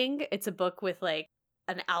nodding. It's a book with like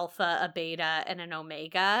an alpha, a beta, and an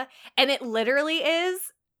omega. And it literally is.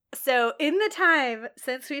 So in the time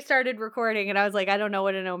since we started recording and I was like, I don't know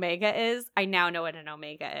what an omega is, I now know what an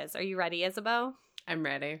omega is. Are you ready, Isabeau? I'm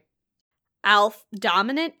ready.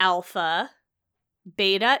 Dominant alpha,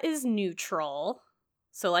 beta is neutral,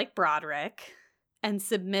 so like Broderick, and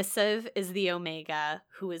submissive is the omega,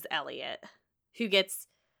 who is Elliot,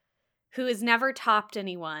 who has never topped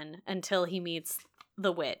anyone until he meets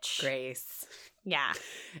the witch. Grace. Yeah.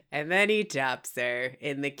 And then he tops her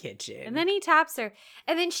in the kitchen. And then he tops her.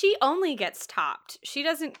 And then she only gets topped. She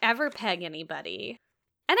doesn't ever peg anybody.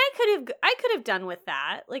 And I could have done with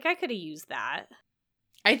that. Like, I could have used that.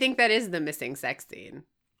 I think that is the missing sex scene.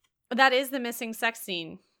 That is the missing sex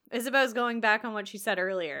scene. Isabeau's going back on what she said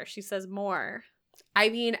earlier. She says more. I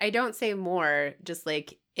mean, I don't say more, just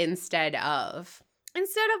like instead of.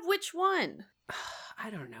 Instead of which one? I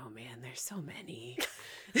don't know, man. There's so many.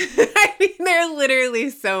 I mean, there are literally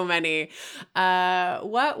so many.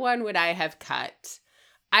 What one would I have cut?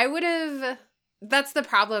 I would have. That's the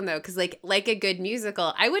problem, though, because like a good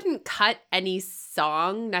musical, I wouldn't cut any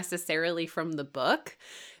song necessarily from the book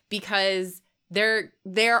because they're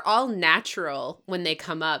all natural when they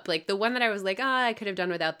come up. Like the one that I was like, I could have done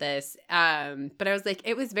without this. But I was like,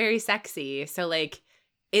 it was very sexy. So like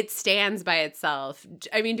it stands by itself.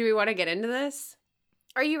 I mean, do we want to get into this?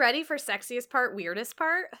 Are you ready for sexiest part, weirdest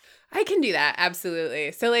part? I can do that.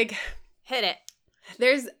 Absolutely. So like, hit it.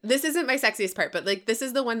 This isn't my sexiest part, but like this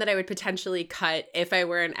is the one that I would potentially cut if I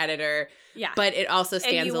were an editor. Yeah. But it also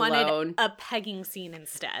stands alone. And you wanted a pegging scene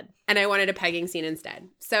instead. And I wanted a pegging scene instead.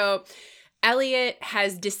 So Elliot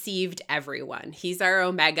has deceived everyone. He's our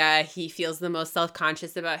omega. He feels the most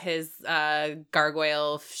self-conscious about his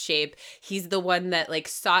gargoyle shape. He's the one that like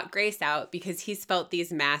sought Grace out because he's felt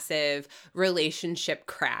these massive relationship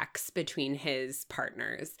cracks between his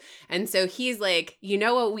partners. And so he's like, you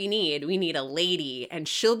know what we need? We need a lady, and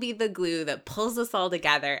she'll be the glue that pulls us all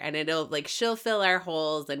together, and it'll like she'll fill our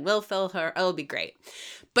holes and we'll fill her. It'll be great.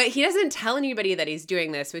 But he doesn't tell anybody that he's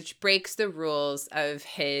doing this, which breaks the rules of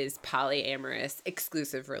his polyamorous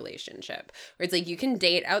exclusive relationship. Where it's like you can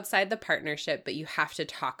date outside the partnership, but you have to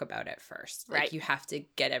talk about it first. Like right. You have to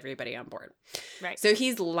get everybody on board. Right. So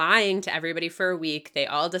he's lying to everybody for a week. They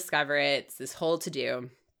all discover it. It's this whole to-do.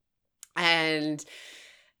 And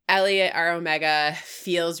Elliot, our omega,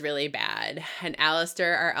 feels really bad. And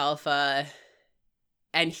Alistair, our alpha,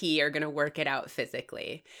 and he are going to work it out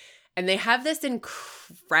physically. And they have this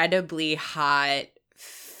incredibly hot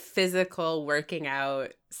physical working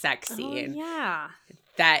out sex scene. Oh, yeah.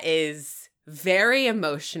 That is very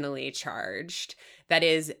emotionally charged. That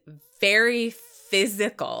is very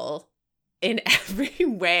physical in every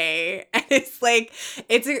way. And it's like,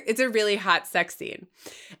 it's a really hot sex scene.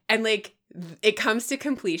 And like, it comes to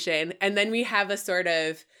completion. And then we have a sort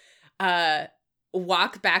of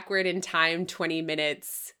walk backward in time 20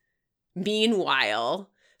 minutes. Meanwhile,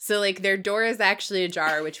 so, like, their door is actually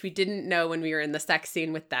ajar, which we didn't know when we were in the sex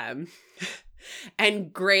scene with them.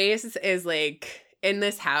 And Grace is, like, in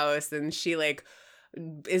this house, and she, like,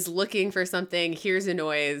 is looking for something, hears a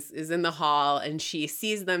noise, is in the hall, and she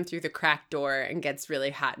sees them through the cracked door and gets really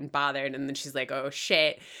hot and bothered. And then she's like, oh,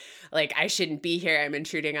 shit. Like, I shouldn't be here. I'm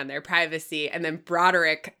intruding on their privacy. And then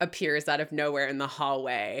Broderick appears out of nowhere in the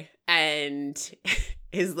hallway and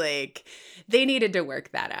is like, they needed to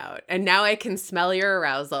work that out. And now I can smell your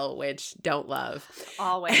arousal, which don't love.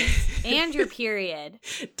 Always. And your period.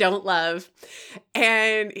 Don't love.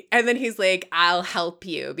 And then he's like, I'll help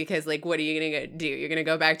you because like, what are you going to do? You're going to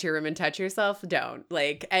go back to your room and touch yourself? Don't.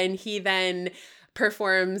 Like, and he then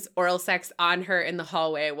performs oral sex on her in the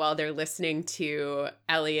hallway while they're listening to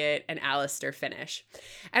Elliot and Alistair finish.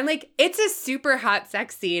 And like, it's a super hot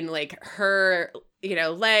sex scene. Like her, you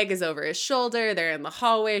know, leg is over his shoulder. They're in the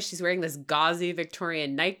hallway. She's wearing this gauzy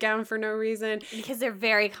Victorian nightgown for no reason. Because they're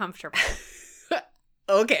very comfortable.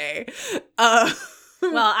 Okay.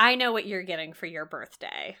 Well, I know what you're getting for your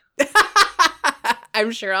birthday.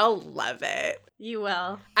 I'm sure I'll love it. You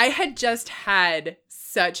will. I had just had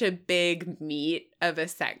such a big meat of a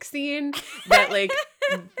sex scene that like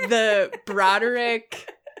the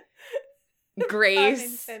Broderick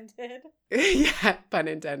Grace. Pun intended. Yeah, pun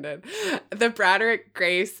intended. The Broderick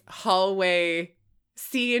Grace hallway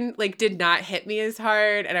scene like did not hit me as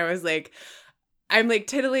hard. And I was like, I'm like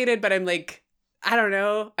titillated, but I'm like, I don't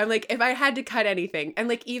know. I'm like, if I had to cut anything, and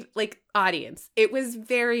like audience, it was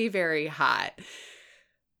very, very hot.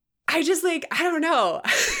 I just like, I don't know.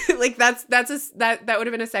 Like that would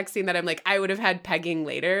have been a sex scene that I'm like, I would have had pegging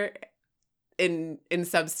later in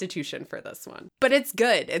substitution for this one. But it's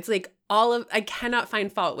good. It's like I cannot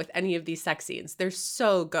find fault with any of these sex scenes. They're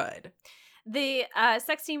so good. The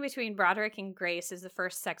sex scene between Broderick and Grace is the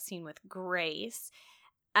first sex scene with Grace.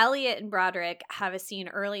 Elliot and Broderick have a scene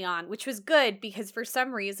early on, which was good because for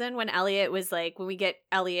some reason when we get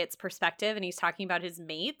Elliot's perspective and he's talking about his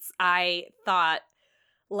mates, I thought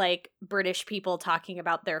like British people talking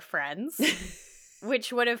about their friends,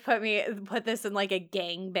 which would have put this in like a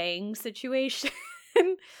gangbang situation.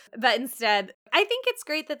 But instead, I think it's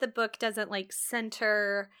great that the book doesn't like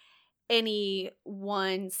center any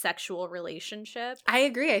one sexual relationship. I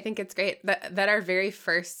agree. I think it's great that our very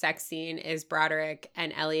first sex scene is Broderick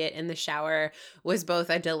and Elliot in the shower was both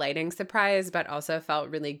a delighting surprise, but also felt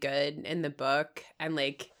really good in the book. And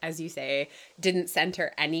like, as you say, didn't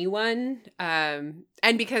center anyone.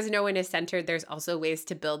 And because no one is centered, there's also ways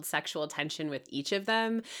to build sexual tension with each of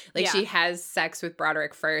them. Like she has sex with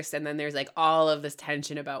Broderick first, and then there's like all of this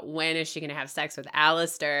tension about when is she going to have sex with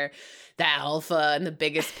Alistair, the alpha and the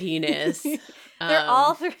biggest penis. They're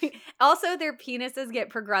all three. Also, their penises get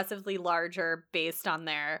progressively larger based on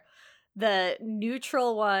the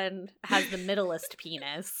neutral one has the middlest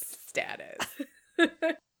penis. Status.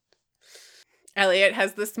 Elliot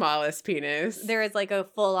has the smallest penis. There is like a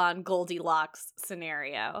full-on Goldilocks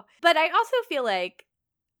scenario. But I also feel like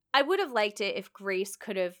I would have liked it if Grace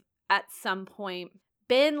could have at some point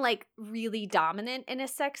been like really dominant in a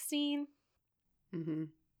sex scene. Mm-hmm.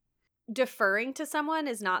 Deferring to someone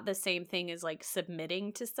is not the same thing as like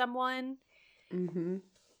submitting to someone. Mm-hmm.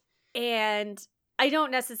 And I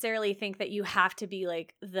don't necessarily think that you have to be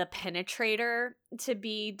like the penetrator to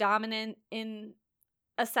be dominant in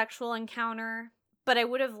a sexual encounter, but I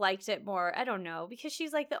would have liked it more, I don't know, because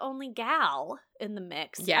she's like the only gal in the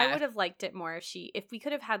mix. Yeah. I would have liked it more if we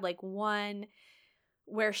could have had like one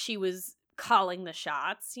where she was calling the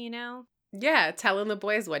shots, you know? Yeah, telling the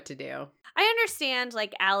boys what to do. I understand,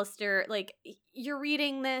 like, Alistair, like, you're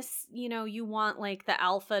reading this, you know, you want, like, the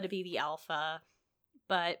alpha to be the alpha,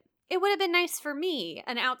 but it would have been nice for me,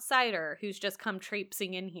 an outsider who's just come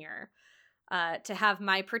traipsing in here, to have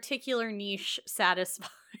my particular niche satisfied.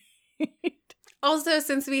 Also,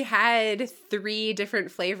 since we had 3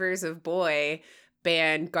 different flavors of boy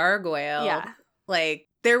banned Gargoyle, like,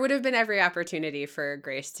 there would have been every opportunity for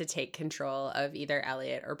Grace to take control of either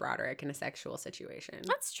Elliot or Broderick in a sexual situation.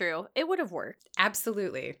 That's true. It would have worked.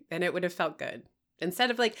 Absolutely. And it would have felt good.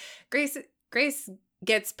 Instead of like, Grace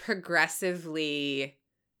gets progressively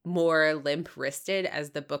more limp-wristed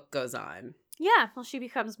as the book goes on. Yeah, well, she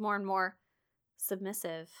becomes more and more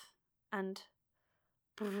submissive and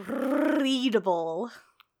breedable.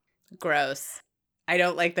 Gross. I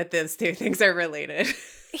don't like that those 2 things are related.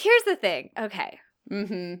 Here's the thing. Okay.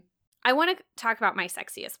 Mm-hmm. I want to talk about my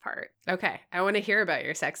sexiest part. Okay. I want to hear about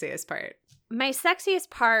your sexiest part. My sexiest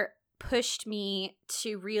part pushed me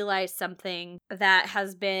to realize something that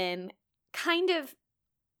has been kind of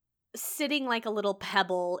sitting like a little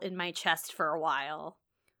pebble in my chest for a while,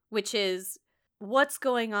 which is what's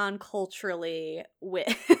going on culturally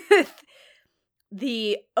with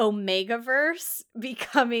the Omegaverse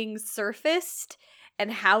becoming surfaced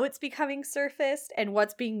and how it's becoming surfaced and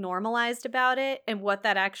what's being normalized about it and what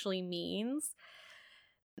that actually means.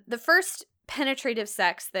 The first penetrative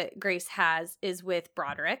sex that Grace has is with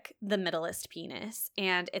Broderick, the middlest penis,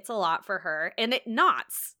 and it's a lot for her, and it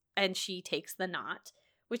knots, and she takes the knot,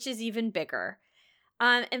 which is even bigger.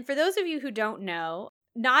 And for those of you who don't know,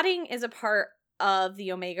 knotting is a part of the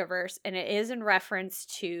Omegaverse, and it is in reference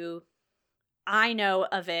to, I know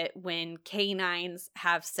of it when canines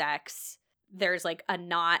have sex. There's like a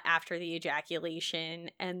knot after the ejaculation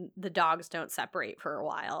and the dogs don't separate for a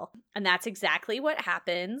while. And that's exactly what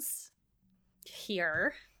happens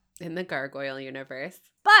here. In the Gargoyle universe.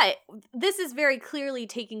 But this is very clearly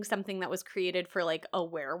taking something that was created for like a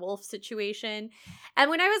werewolf situation. And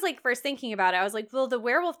when I was like first thinking about it, I was like, well, the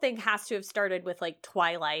werewolf thing has to have started with like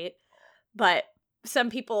Twilight. But some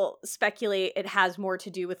people speculate it has more to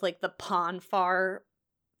do with like the Ponfar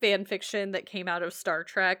fan fiction that came out of Star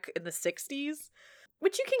Trek in the 60s,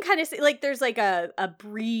 which you can kind of see, like there's like a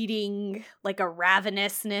breeding, like a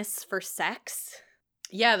ravenousness for sex.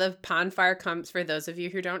 Yeah, the Ponfar comes, for those of you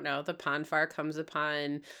who don't know, the Ponfar comes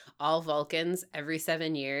upon all Vulcans every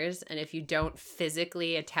 7 years. And if you don't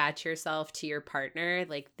physically attach yourself to your partner,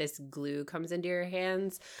 like this glue comes into your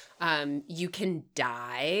hands, you can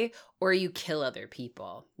die or you kill other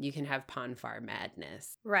people. You can have Ponfar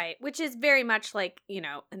madness. Right, which is very much like,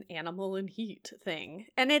 an animal and heat thing.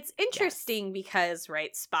 And it's interesting because,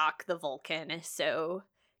 right, Spock the Vulcan is so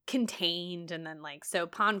contained, and then like so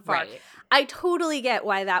Ponfar. Right. I totally get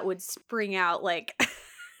why that would spring out like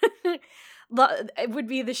it would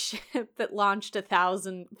be the ship that launched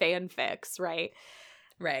 1,000 fanfics, right?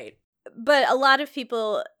 Right. But a lot of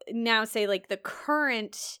people now say like the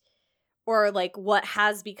current, or like what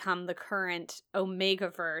has become the current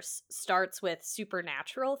Omegaverse, starts with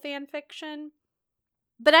supernatural fan fiction.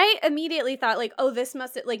 But I immediately thought like, oh, this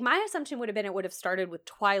must, like, my assumption would have been it would have started with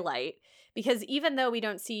Twilight, because even though we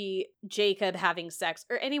don't see Jacob having sex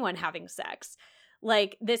or anyone having sex,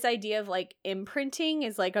 like this idea of like imprinting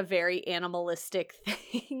is like a very animalistic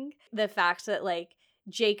thing. The fact that like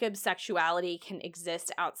Jacob's sexuality can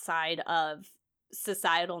exist outside of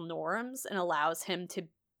societal norms and allows him to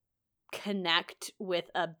connect with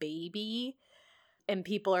a baby, and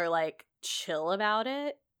people are like chill about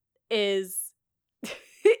it, is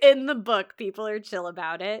in the book, people are chill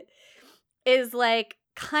about it, is like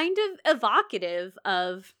kind of evocative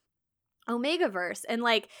of Omegaverse. And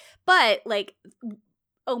like, but like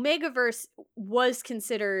Omegaverse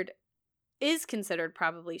is considered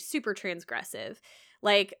probably super transgressive.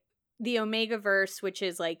 Like the Omegaverse, which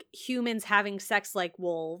is like humans having sex like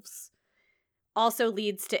wolves, also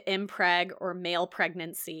leads to impreg or male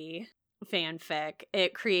pregnancy fanfic.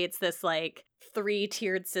 It creates this like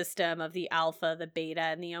 3-tiered system of the alpha, the beta,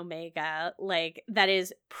 and the omega, like that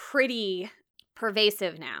is pretty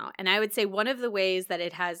pervasive now. And I would say one of the ways that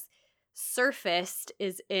it has surfaced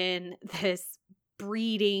is in this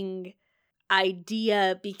breeding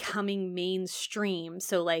idea becoming mainstream.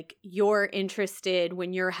 So like you're interested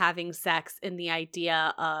when you're having sex in the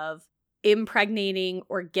idea of impregnating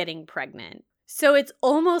or getting pregnant. So it's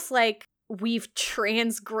almost like we've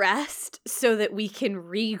transgressed so that we can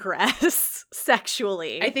regress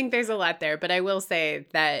sexually. I think there's a lot there, but I will say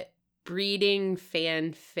that breeding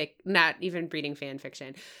not even breeding fan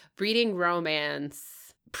fiction, breeding romance,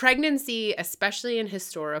 pregnancy, especially in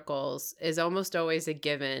historicals, is almost always a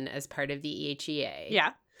given as part of the EHEA.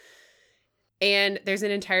 Yeah. And there's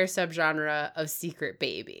an entire subgenre of secret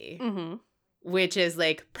baby. Mm-hmm. Which is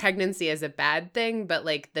like pregnancy is a bad thing, but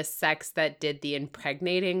like the sex that did the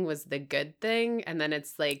impregnating was the good thing. And then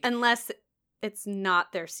it's like, unless it's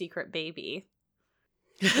not their secret baby.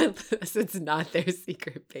 It's not their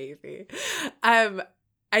secret baby.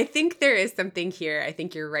 I think there is something here. I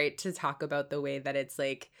think you're right to talk about the way that it's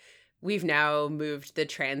like we've now moved the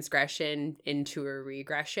transgression into a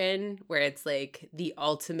regression, where it's like the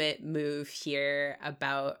ultimate move here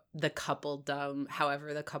about the coupledom,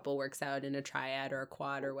 however the couple works out in a triad or a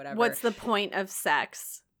quad or whatever. What's the point of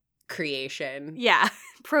sex? Creation. Yeah,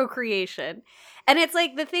 procreation. And it's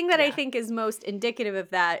like the thing that I think is most indicative of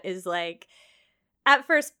that is like, at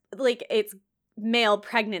first, like it's male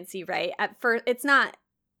pregnancy, right? At first, it's not,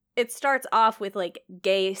 it starts off with like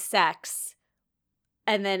gay sex,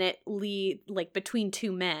 and then it like between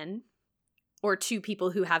two men or two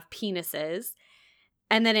people who have penises.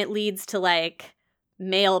 And then it leads to like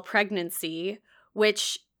male pregnancy,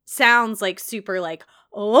 which sounds like super like,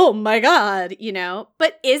 oh my God,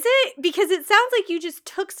 But is it? Because it sounds like you just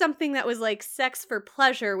took something that was like sex for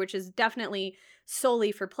pleasure, which is definitely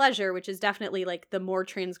solely for pleasure, which is definitely like the more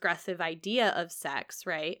transgressive idea of sex,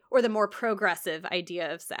 right? Or the more progressive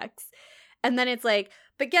idea of sex. And then it's like,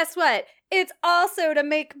 but guess what? It's also to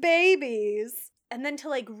make babies. And then to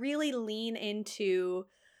like really lean into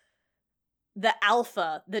the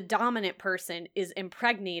alpha, the dominant person, is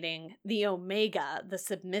impregnating the omega, the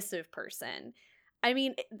submissive person. I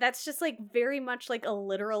mean, that's just like very much like a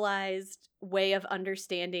literalized way of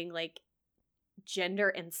understanding like gender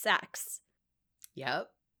and sex. Yep.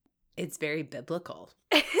 It's very biblical.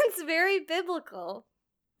 It's very biblical.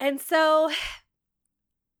 And so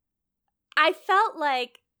I felt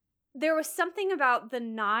like there was something about the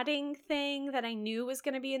nodding thing that I knew was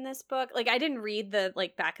going to be in this book. Like, I didn't read the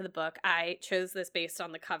like back of the book. I chose this based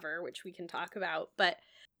on the cover, which we can talk about. But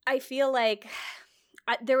I feel like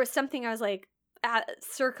there was something I was like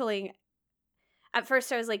circling. At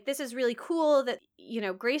first I was like, this is really cool that,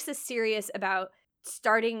 Grace is serious about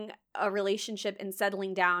starting a relationship and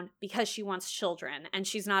settling down because she wants children, and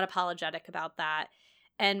she's not apologetic about that.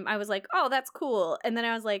 And I was like, oh, that's cool. And then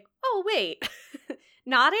I was like, oh, wait,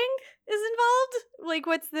 nodding is involved? Like,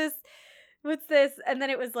 what's this? What's this? And then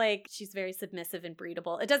it was like, she's very submissive and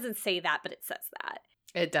breedable. It doesn't say that, but it says that.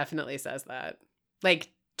 It definitely says that.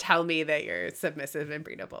 Like, tell me that you're submissive and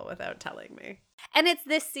breedable without telling me. And it's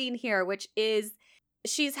this scene here, which is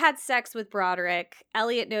she's had sex with Broderick.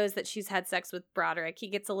 Elliot knows that she's had sex with Broderick. He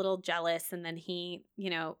gets a little jealous and then he,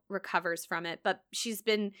 recovers from it. But she's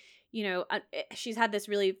been, she's had this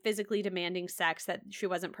really physically demanding sex that she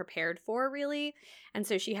wasn't prepared for, really. And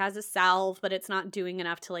so she has a salve, but it's not doing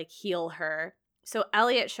enough to like heal her. So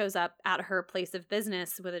Elliot shows up at her place of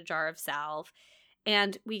business with a jar of salve.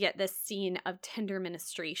 And we get this scene of tender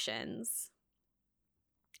ministrations.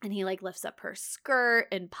 And he like lifts up her skirt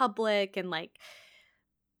in public and like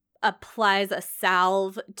applies a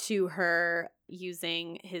salve to her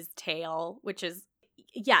using his tail, which is,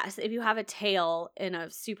 yes, if you have a tail in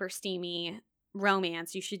a super steamy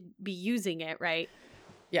romance, you should be using it, right?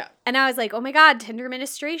 Yeah. And I was like, oh my God, tender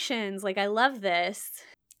ministrations. Like, I love this.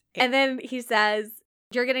 And then he says,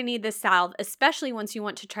 you're going to need this salve, especially once you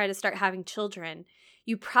want to try to start having children.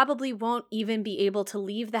 You probably won't even be able to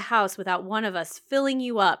leave the house without one of us filling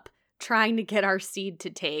you up, trying to get our seed to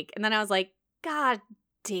take. And then I was like, God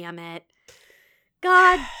damn it.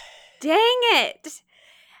 God dang it.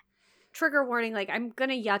 Trigger warning, like, I'm going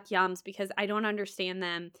to yuck yums because I don't understand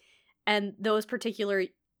them. And those particular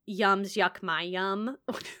yums yuck my yum.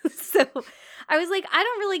 So I was like, I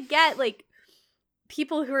don't really get, like,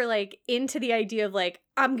 people who are like into the idea of like,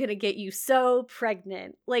 I'm gonna get you so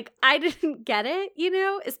pregnant. Like, I didn't get it,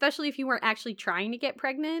 especially if you weren't actually trying to get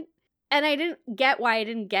pregnant. And I didn't get why I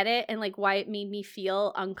didn't get it and like why it made me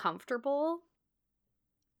feel uncomfortable.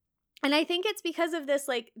 And I think it's because of this,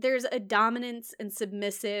 like, there's a dominance and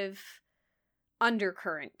submissive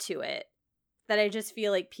undercurrent to it that I just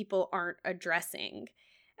feel like people aren't addressing.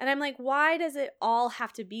 And I'm like, why does it all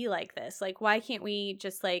have to be like this? Like, why can't we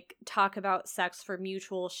just, like, talk about sex for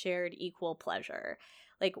mutual, shared, equal pleasure?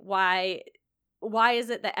 Like, why is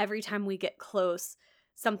it that every time we get close,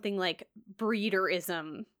 something like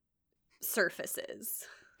breederism surfaces?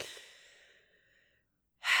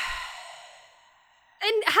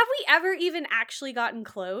 And have we ever even actually gotten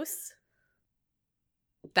close?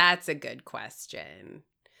 That's a good question.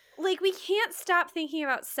 Like, we can't stop thinking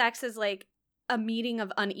about sex as, like, a meeting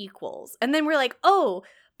of unequals. And then we're like, oh,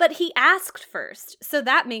 but he asked first, so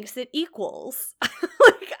that makes it equals.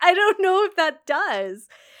 Like, I don't know if that does.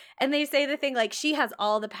 And they say the thing like, she has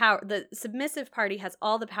all the power, the submissive party has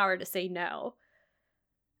all the power to say no.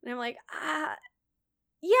 And I'm like,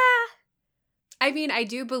 yeah. I mean, I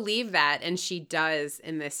do believe that, and she does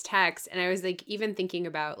in this text. And I was like, even thinking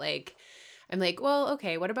about like, I'm like, well,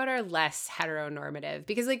 okay, what about our less heteronormative?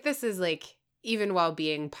 Because like, this is like, even while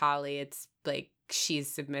being poly, it's like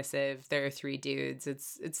she's submissive. There are 3 dudes.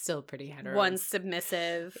 It's still pretty hetero. One's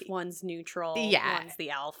submissive, one's neutral, one's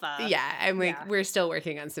the alpha. Yeah, I'm like, we're still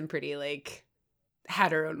working on some pretty like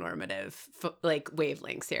heteronormative like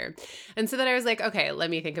wavelengths here. And so then I was like, okay, let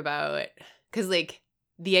me think about, because like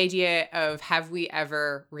the idea of have we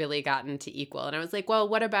ever really gotten to equal? And I was like, well,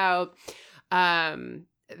 what about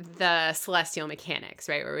the Celestial Mechanics,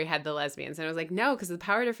 right? Where we had the lesbians. And I was like, no, because the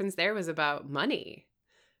power difference there was about money,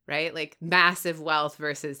 right? Like massive wealth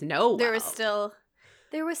versus no wealth.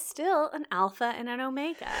 There was still an alpha and an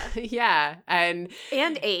omega. Yeah. And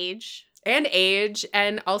age.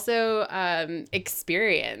 And also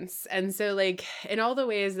experience. And so like in all the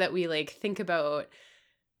ways that we like think about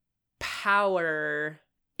power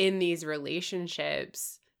in these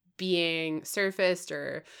relationships being surfaced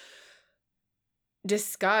or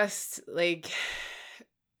discussed, like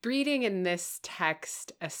breeding in this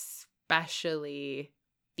text especially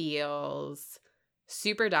feels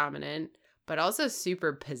super dominant, but also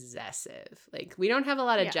super possessive. Like we don't have a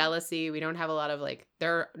lot of jealousy. We don't have a lot of like,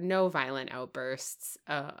 there are no violent outbursts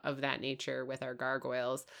of that nature with our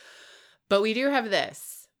gargoyles. But we do have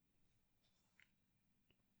this,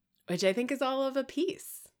 which I think is all of a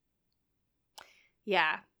piece.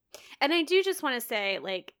 Yeah. And I do just want to say,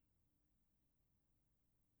 like,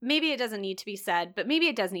 maybe it doesn't need to be said, but maybe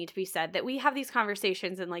it does need to be said that we have these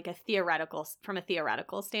conversations in like from a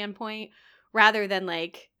theoretical standpoint rather than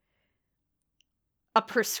like a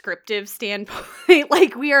prescriptive standpoint.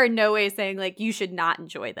 Like we are in no way saying like you should not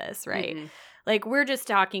enjoy this, right? Mm-hmm. Like we're just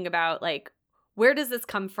talking about like, where does this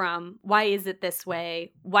come from? Why is it this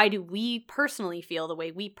way? Why do we personally feel the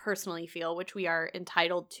way we personally feel, which we are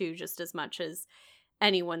entitled to just as much as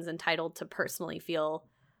anyone's entitled to personally feel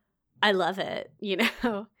I love it,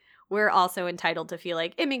 We're also entitled to feel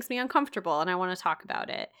like it makes me uncomfortable and I want to talk about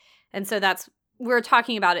it. And so we're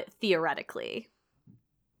talking about it theoretically.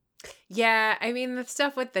 Yeah, I mean, the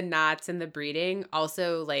stuff with the knots and the breeding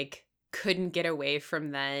also like couldn't get away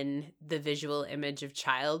from then the visual image of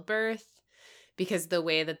childbirth, because the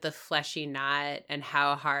way that the fleshy knot and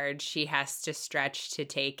how hard she has to stretch to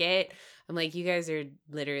take it. I'm like, you guys are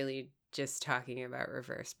literally just talking about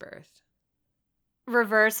reverse birth.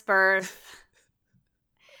 Reverse birth.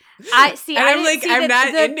 I'm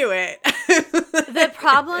not into it. The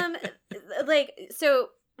problem, like, so,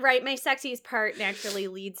 right, my sexiest part naturally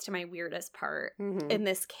leads to my weirdest part in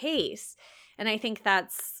this case. And I think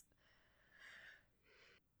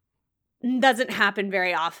doesn't happen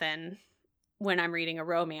very often when I'm reading a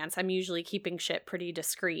romance. I'm usually keeping shit pretty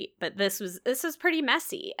discreet, but this was pretty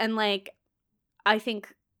messy. And, like, I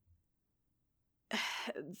think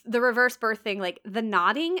the reverse birth thing, like, the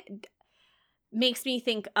nodding makes me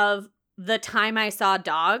think of the time I saw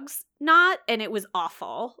dogs knot, and it was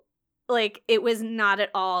awful. Like, it was not at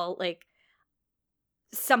all, like,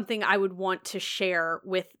 something I would want to share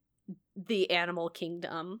with the animal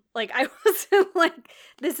kingdom. Like, I wasn't like,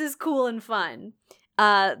 this is cool and fun.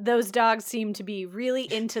 Those dogs seem to be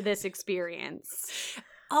really into this experience.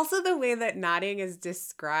 Also, the way that knotting is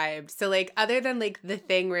described. So, like, other than, like, the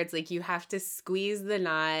thing where it's, like, you have to squeeze the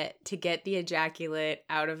knot to get the ejaculate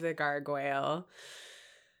out of the gargoyle.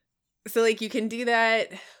 So, like, you can do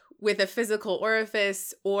that with a physical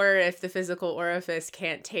orifice, or if the physical orifice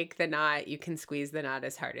can't take the knot, you can squeeze the knot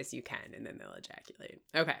as hard as you can, and then they'll ejaculate.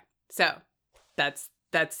 Okay, so that's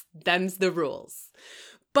them's the rules.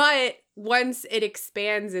 But once it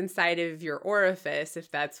expands inside of your orifice, if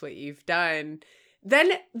that's what you've done,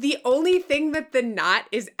 then the only thing that the knot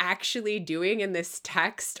is actually doing in this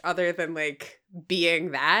text, other than, like,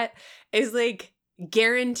 being that, is, like,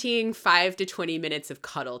 guaranteeing 5 to 20 minutes of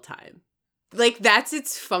cuddle time. Like, that's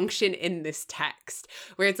its function in this text,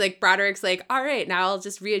 where it's like, Broderick's like, all right, now I'll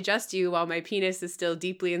just readjust you while my penis is still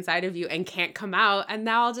deeply inside of you and can't come out, and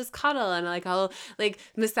now I'll just cuddle, and, like, I'll, like,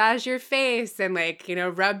 massage your face and, like, you know,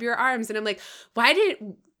 rub your arms. And I'm like, why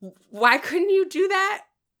couldn't you do that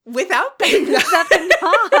without the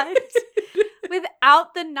knot?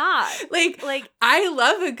 Without the knot. Like, I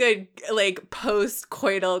love a good, like,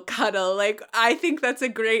 post-coital cuddle. Like, I think that's a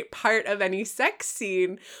great part of any sex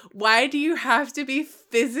scene. Why do you have to be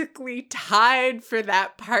physically tied for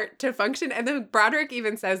that part to function? And then Broderick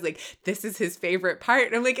even says, like, this is his favorite part.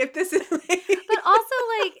 And I'm like, if this is, like... But also,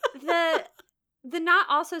 like, the knot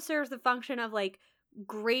also serves the function of, like,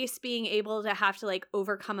 Grace being able to have to, like,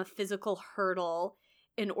 overcome a physical hurdle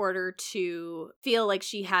in order to feel like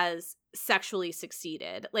she has sexually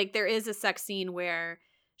succeeded. Like, there is a sex scene where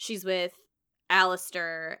she's with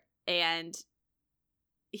Alistair and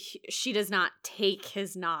she does not take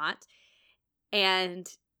his knot, and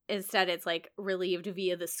instead it's, like, relieved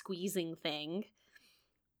via the squeezing thing,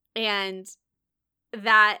 and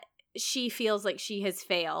that she feels like she has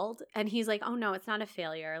failed, and he's like, oh no, it's not a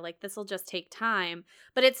failure, like, this will just take time.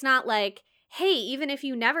 But it's not like, hey, even if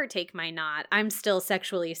you never take my knot, I'm still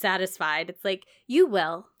sexually satisfied. It's like, you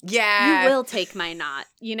will. Yeah. You will take my knot,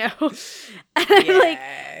 you know? Yeah. Like,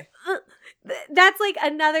 that's, like,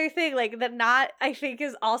 another thing. Like, the knot, I think,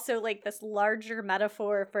 is also, like, this larger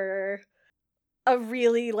metaphor for a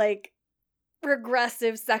really, like,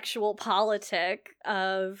 regressive sexual politic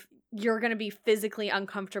of, you're going to be physically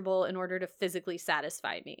uncomfortable in order to physically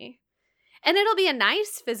satisfy me. And it'll be a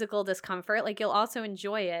nice physical discomfort. Like, you'll also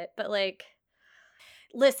enjoy it. But, like...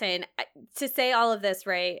 Listen, to say all of this,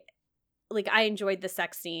 right, like, I enjoyed the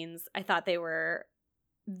sex scenes. I thought they were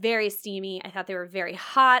very steamy. I thought they were very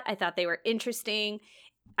hot. I thought they were interesting.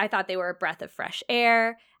 I thought they were a breath of fresh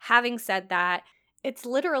air. Having said that, it's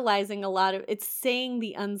literalizing it's saying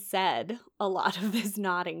the unsaid, a lot of this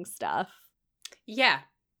nodding stuff. Yeah.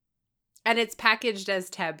 And it's packaged as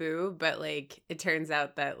taboo, but, like, it turns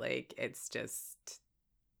out that, like, it's just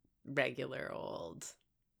regular old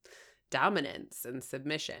dominance and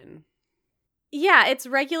submission. Yeah, it's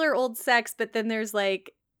regular old sex, but then there's,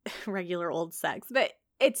 like, regular old sex. But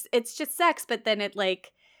it's just sex, but then it,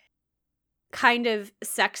 like, kind of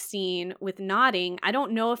sex scene with nodding. I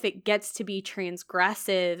don't know if it gets to be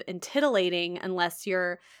transgressive and titillating unless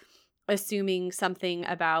you're assuming something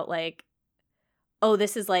about, like, oh,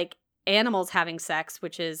 this is, like, animals having sex,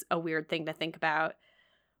 which is a weird thing to think about.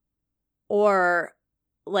 Or,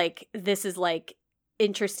 like, this is, like,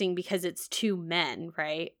 interesting because it's two men,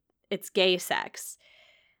 right? It's gay sex.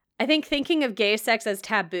 I think thinking of gay sex as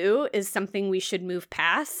taboo is something we should move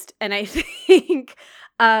past. And I think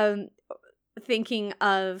thinking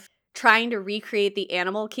of trying to recreate the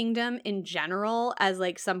animal kingdom in general as,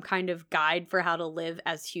 like, some kind of guide for how to live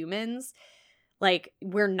as humans, like,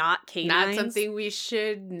 we're not canines. Not something we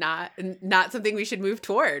should move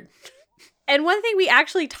toward. And one thing we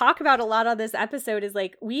actually talk about a lot on this episode is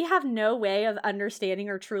like we have no way of understanding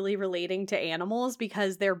or truly relating to animals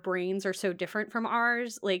because their brains are so different from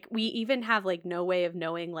ours. Like we even have like no way of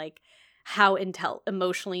knowing like how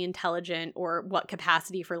emotionally intelligent or what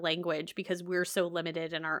capacity for language because we're so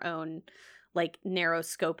limited in our own like narrow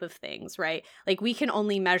scope of things, right? Like we can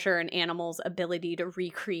only measure an animal's ability to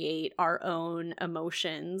recreate our own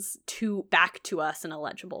emotions back to us in a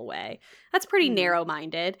legible way. That's pretty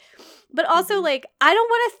narrow-minded. But also like I don't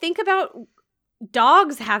want to think about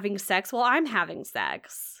dogs having sex while I'm having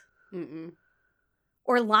sex.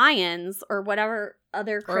 Or lions or whatever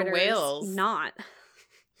other critters. Or whales. Not.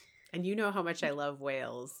 And you know how much I love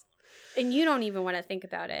whales. And you don't even want to think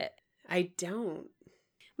about it. I don't.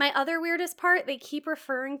 My other weirdest part, they keep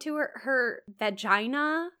referring to her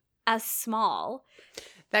vagina as small.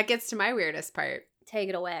 That gets to my weirdest part. Take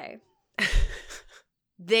it away.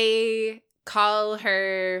 They call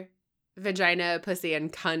her vagina, pussy,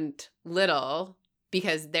 and cunt little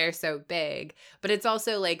because they're so big. But it's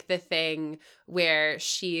also like the thing where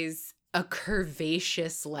she's a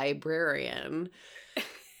curvaceous librarian.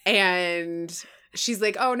 And she's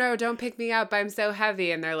like, oh, no, don't pick me up. I'm so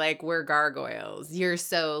heavy. And they're like, we're gargoyles. You're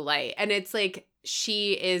so light. And it's like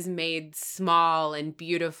she is made small and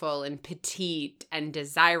beautiful and petite and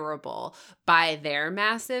desirable by their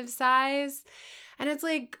massive size. And it's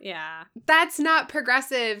like, yeah, that's not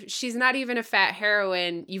progressive. She's not even a fat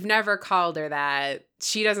heroine. You've never called her that.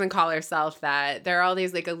 She doesn't call herself that. There are all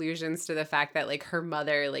these like allusions to the fact that like her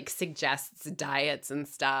mother like suggests diets and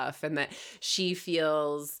stuff and that she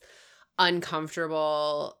feels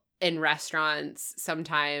uncomfortable in restaurants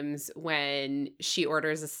sometimes when she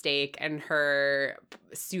orders a steak and her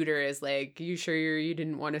suitor is like, you sure you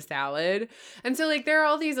didn't want a salad? And so like there are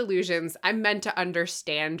all these allusions. I'm meant to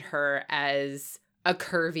understand her as a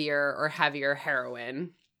curvier or heavier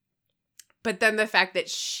heroine. But then the fact that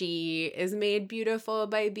she is made beautiful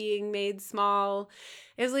by being made small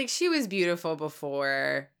is like she was beautiful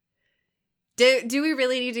before. Do we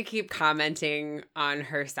really need to keep commenting on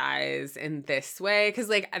her size in this way? Because,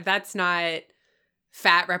 like, that's not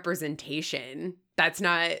fat representation. That's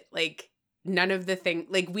not, like, none of the thing.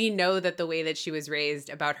 Like, we know that the way that she was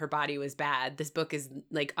raised about her body was bad. This book is,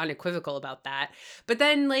 like, unequivocal about that. But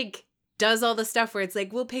then, like, does all the stuff where it's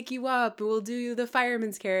like, we'll pick you up and we'll do you the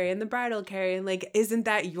fireman's carry and the bridal carry. And like, isn't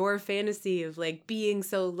that your fantasy of like being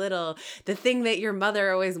so little, the thing that your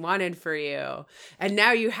mother always wanted for you? And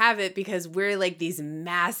now you have it because we're like these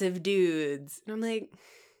massive dudes. And I'm like,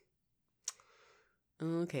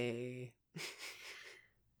 okay.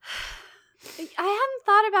 I hadn't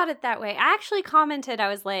thought about it that way. I actually commented, I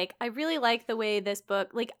was like, I really like the way this book,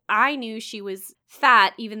 like I knew she was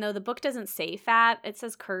fat, even though the book doesn't say fat. It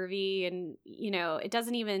says curvy and, you know, it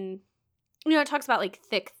doesn't even, you know, it talks about like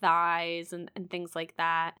thick thighs and things like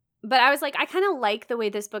that. But I was like, I kind of like the way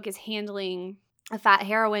this book is handling a fat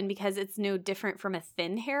heroine because it's no different from a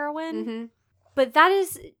thin heroine. Mm-hmm. But that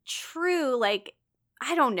is true. Like,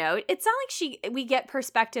 I don't know. It's not like we get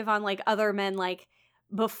perspective on like other men, like,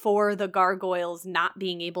 before the gargoyles not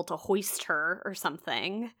being able to hoist her or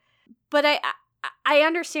something. But I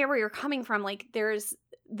understand where you're coming from. Like, there's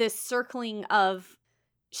this circling of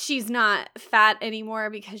she's not fat anymore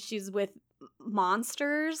because she's with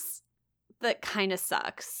monsters that kind of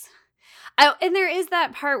sucks. And there is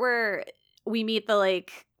that part where we meet the,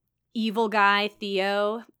 like, evil guy,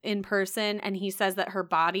 Theo, in person, and he says that her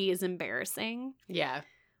body is embarrassing. Yeah.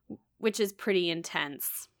 Which is pretty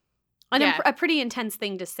intense. A pretty intense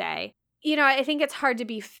thing to say. You know, I think it's hard to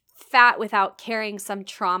be fat without carrying some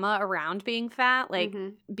trauma around being fat, like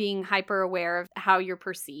being hyper aware of how you're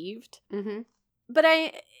perceived. Mm-hmm. But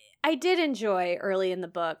I did enjoy early in the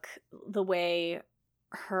book the way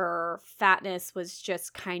her fatness was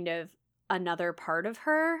just kind of another part of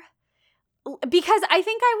her. Because I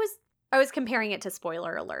think I was comparing it to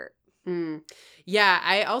spoiler alert. Yeah,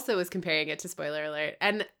 I also was comparing it to spoiler alert.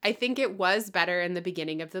 And I think it was better in the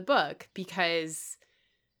beginning of the book because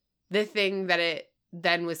the thing that it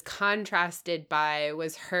then was contrasted by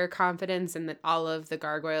was her confidence and that all of the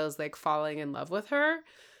gargoyles like falling in love with her.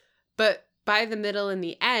 But by the middle and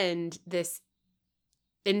the end, this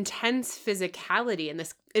intense physicality and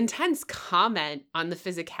this intense comment on the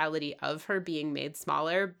physicality of her being made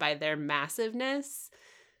smaller by their massiveness.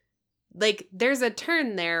 Like, there's a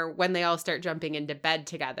turn there when they all start jumping into bed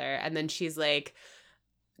together, and then she's, like,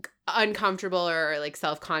 uncomfortable or, like,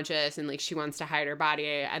 self-conscious, and, like, she wants to hide her body,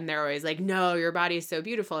 and they're always like, no, your body is so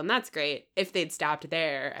beautiful, and that's great if they'd stopped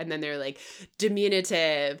there. And then they're like,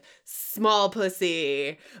 diminutive, small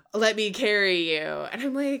pussy, let me carry you. And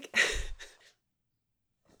I'm like,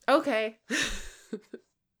 okay.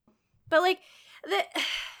 But like,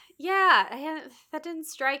 that didn't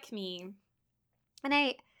strike me. And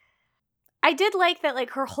I did like that,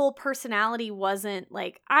 like, her whole personality wasn't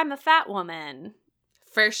like, I'm a fat woman.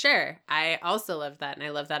 For sure. I also love that, and I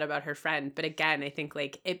love that about her friend. But again, I think,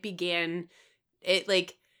 like,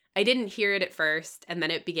 I didn't hear it at first, and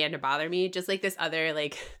then it began to bother me. Just like this other,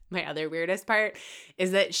 like, my other weirdest part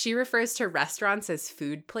is that she refers to restaurants as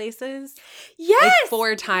food places. Yes! Like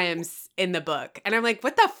 4 times in the book. And I'm like,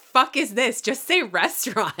 what the fuck is this? Just say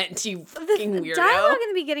restaurant, you fucking weirdo. The dialogue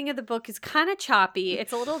in the beginning of the book is kind of choppy.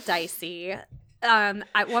 It's a little dicey.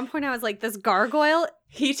 At one point I was like, this gargoyle...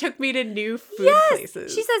 He took me to new food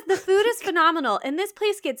places. She says, the food is phenomenal, and this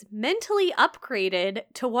place gets mentally upgraded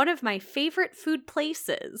to one of my favorite food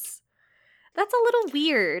places. That's a little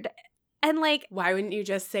weird. And, like... Why wouldn't you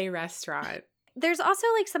just say restaurant? There's also,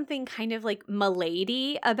 like, something kind of, like,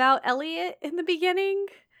 milady about Elliot in the beginning.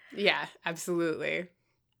 Yeah, absolutely.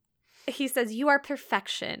 He says, you are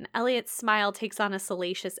perfection. Elliot's smile takes on a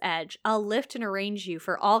salacious edge. I'll lift and arrange you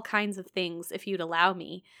for all kinds of things if you'd allow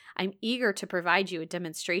me. I'm eager to provide you a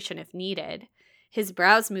demonstration if needed. His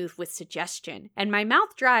brows move with suggestion, and my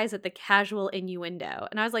mouth dries at the casual innuendo.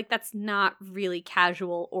 And I was like, that's not really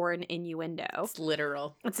casual or an innuendo. It's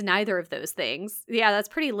literal. It's neither of those things. Yeah, that's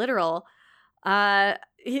pretty literal. Yeah.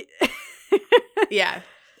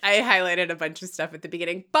 I highlighted a bunch of stuff at the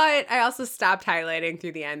beginning, but I also stopped highlighting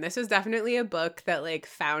through the end. This was definitely a book that, like,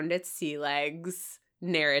 found its sea legs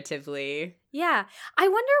narratively. Yeah. I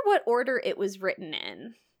wonder what order it was written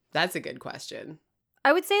in. That's a good question.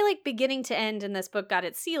 I would say, like, beginning to end in this book got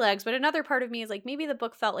its sea legs, but another part of me is like, maybe the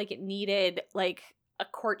book felt like it needed, like, a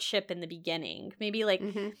courtship in the beginning. Maybe, like,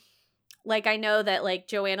 like, I know that, like,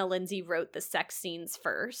 Joanna Lindsey wrote the sex scenes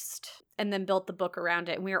first and then built the book around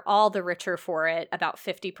it, and we were all the richer for it about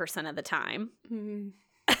 50% of the time.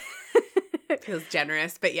 Feels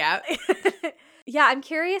generous, but yeah. Yeah, I'm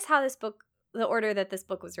curious how the order that this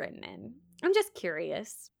book was written in. I'm just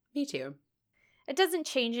curious. Me too. It doesn't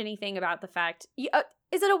change anything about the fact.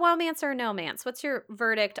 Is it a womance or a no-mance? What's your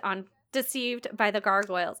verdict on Deceived by the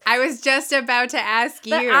Gargoyles? I was just about to ask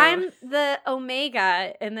you. But I'm the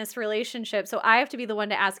omega in this relationship, so I have to be the one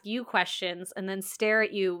to ask you questions and then stare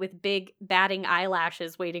at you with big batting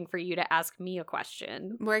eyelashes waiting for you to ask me a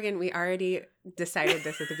question. Morgan, we already decided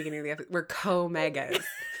this at the beginning of the episode. We're co-megas.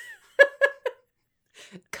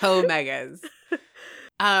 Co-megas.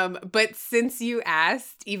 But since you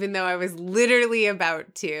asked, even though I was literally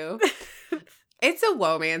about to... It's a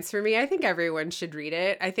womance for me. I think everyone should read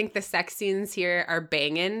it. I think the sex scenes here are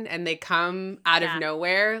banging, and they come out of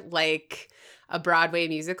nowhere like a Broadway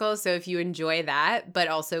musical. So if you enjoy that, but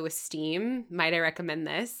also with steam, might I recommend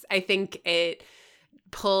this? I think it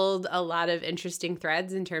pulled a lot of interesting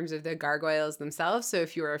threads in terms of the gargoyles themselves. So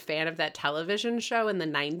if you were a fan of that television show in the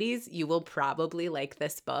 90s, you will probably like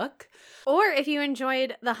this book. Or if you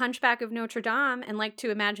enjoyed The Hunchback of Notre Dame and like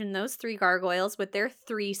to imagine those 3 gargoyles with their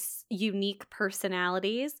 3 unique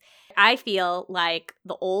personalities, I feel like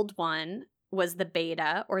the old one was the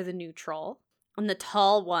beta or the neutral, and the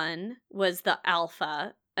tall one was the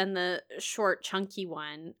alpha, and the short, chunky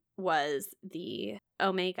one was the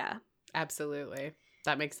omega. Absolutely.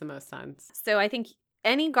 That makes the most sense. So I think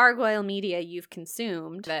any gargoyle media you've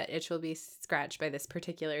consumed, that itch will be scratched by this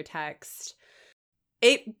particular text.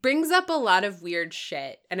 It brings up a lot of weird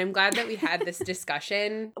shit, and I'm glad that we had this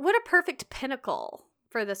discussion. What a perfect pinnacle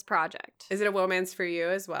for this project. Is it a womance for you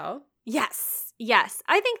as well? Yes. Yes.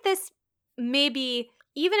 I think this may be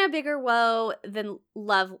even a bigger woe than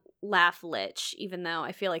Love, Laugh, Lich, even though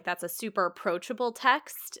I feel like that's a super approachable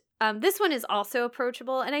text. This one is also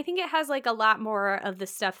approachable, and I think it has like a lot more of the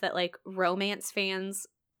stuff that like romance fans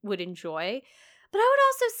would enjoy. But I would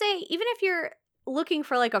also say, even if you're looking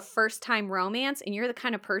for like a first time romance and you're the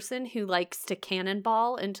kind of person who likes to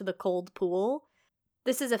cannonball into the cold pool,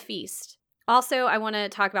 this is a feast. Also, I want to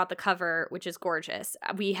talk about the cover, which is gorgeous.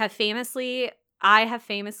 I have famously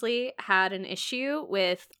had an issue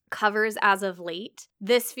with covers as of late.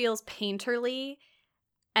 This feels painterly,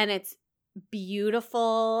 and it's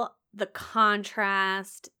beautiful. The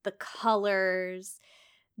contrast, the colors,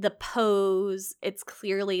 the pose. It's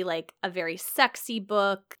clearly like a very sexy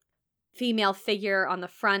book. Female figure on the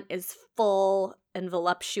front is full and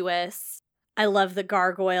voluptuous. I love the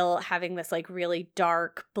gargoyle having this like really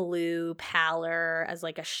dark blue pallor as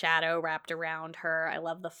like a shadow wrapped around her. I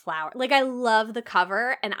love the flower. Like, I love the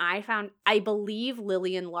cover, and I believe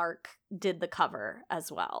Lillian Lark did the cover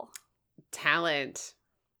as well. Talent.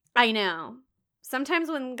 I know. Sometimes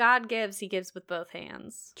when God gives, he gives with both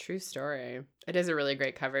hands. True story. It is a really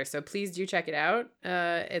great cover, so please do check it out.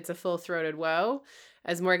 It's a full-throated woe.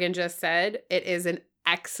 As Morgan just said, it is an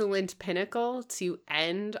excellent pinnacle to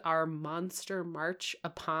end our monster march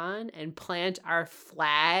upon and plant our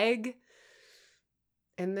flag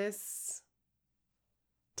in this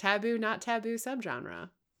taboo, not taboo subgenre.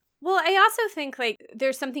 Well, I also think like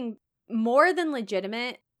there's something more than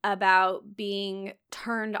legitimate about being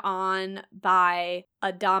turned on by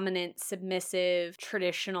a dominant, submissive,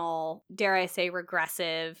 traditional, dare I say,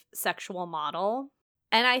 regressive sexual model.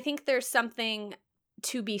 And I think there's something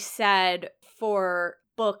to be said for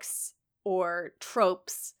books or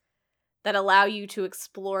tropes that allow you to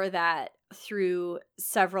explore that through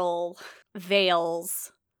several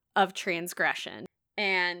veils of transgression.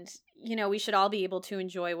 And, you know, we should all be able to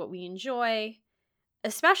enjoy what we enjoy,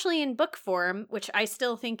 especially in book form, which I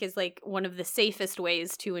still think is like one of the safest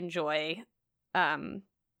ways to enjoy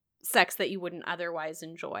sex that you wouldn't otherwise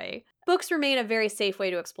enjoy. Books remain a very safe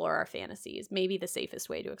way to explore our fantasies, maybe the safest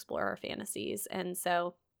way to explore our fantasies. And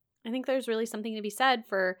so I think there's really something to be said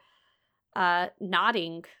for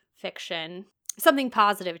nodding fiction, something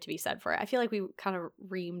positive to be said for it. I feel like we kind of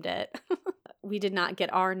reamed it. We did not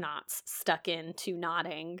get our knots stuck into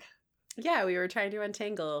nodding. Yeah, we were trying to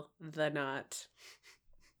untangle the knot.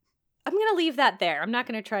 I'm going to leave that there. I'm not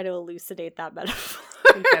going to try to elucidate that metaphor.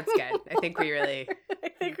 I think that's good. I think we really I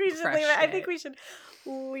think we should leave it. I think we should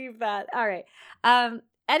leave that. All right.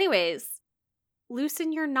 Anyways,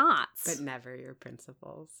 loosen your knots. But never your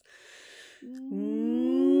principles.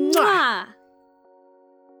 Mwah!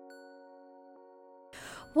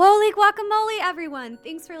 Holy guacamole, everyone!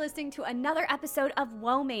 Thanks for listening to another episode of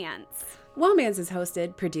Womance. Womance is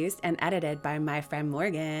hosted, produced, and edited by my friend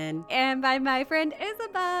Morgan. And by my friend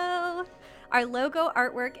Isabel. Our logo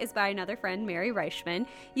artwork is by another friend, Mary Reichman.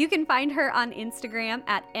 You can find her on Instagram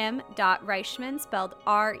at m.reichman, spelled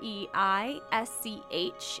REISCHMANN.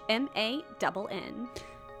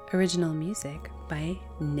 Original music by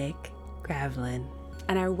Nick Gravlin.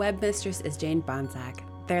 And our webmistress is Jane Bonsack.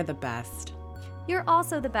 They're the best. You're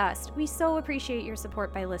also the best. We so appreciate your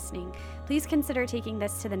support by listening. Please consider taking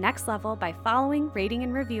this to the next level by following, rating,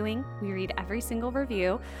 and reviewing. We read every single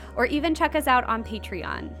review. Or even check us out on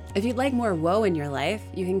Patreon. If you'd like more woe in your life,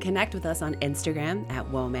 you can connect with us on Instagram at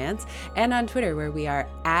Womance and on Twitter where we are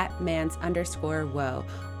at @mance_woe.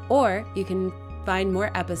 Or you can find more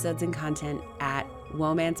episodes and content at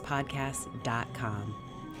womancepodcast.com.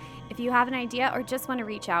 If you have an idea or just want to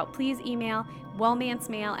reach out, please email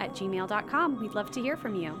womancemail@gmail.com. We'd love to hear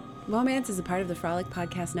from you. Womance is a part of the Frolic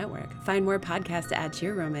Podcast Network. Find more podcasts to add to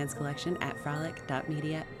your romance collection at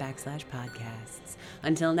frolic.media/podcasts.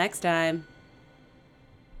 Until next time.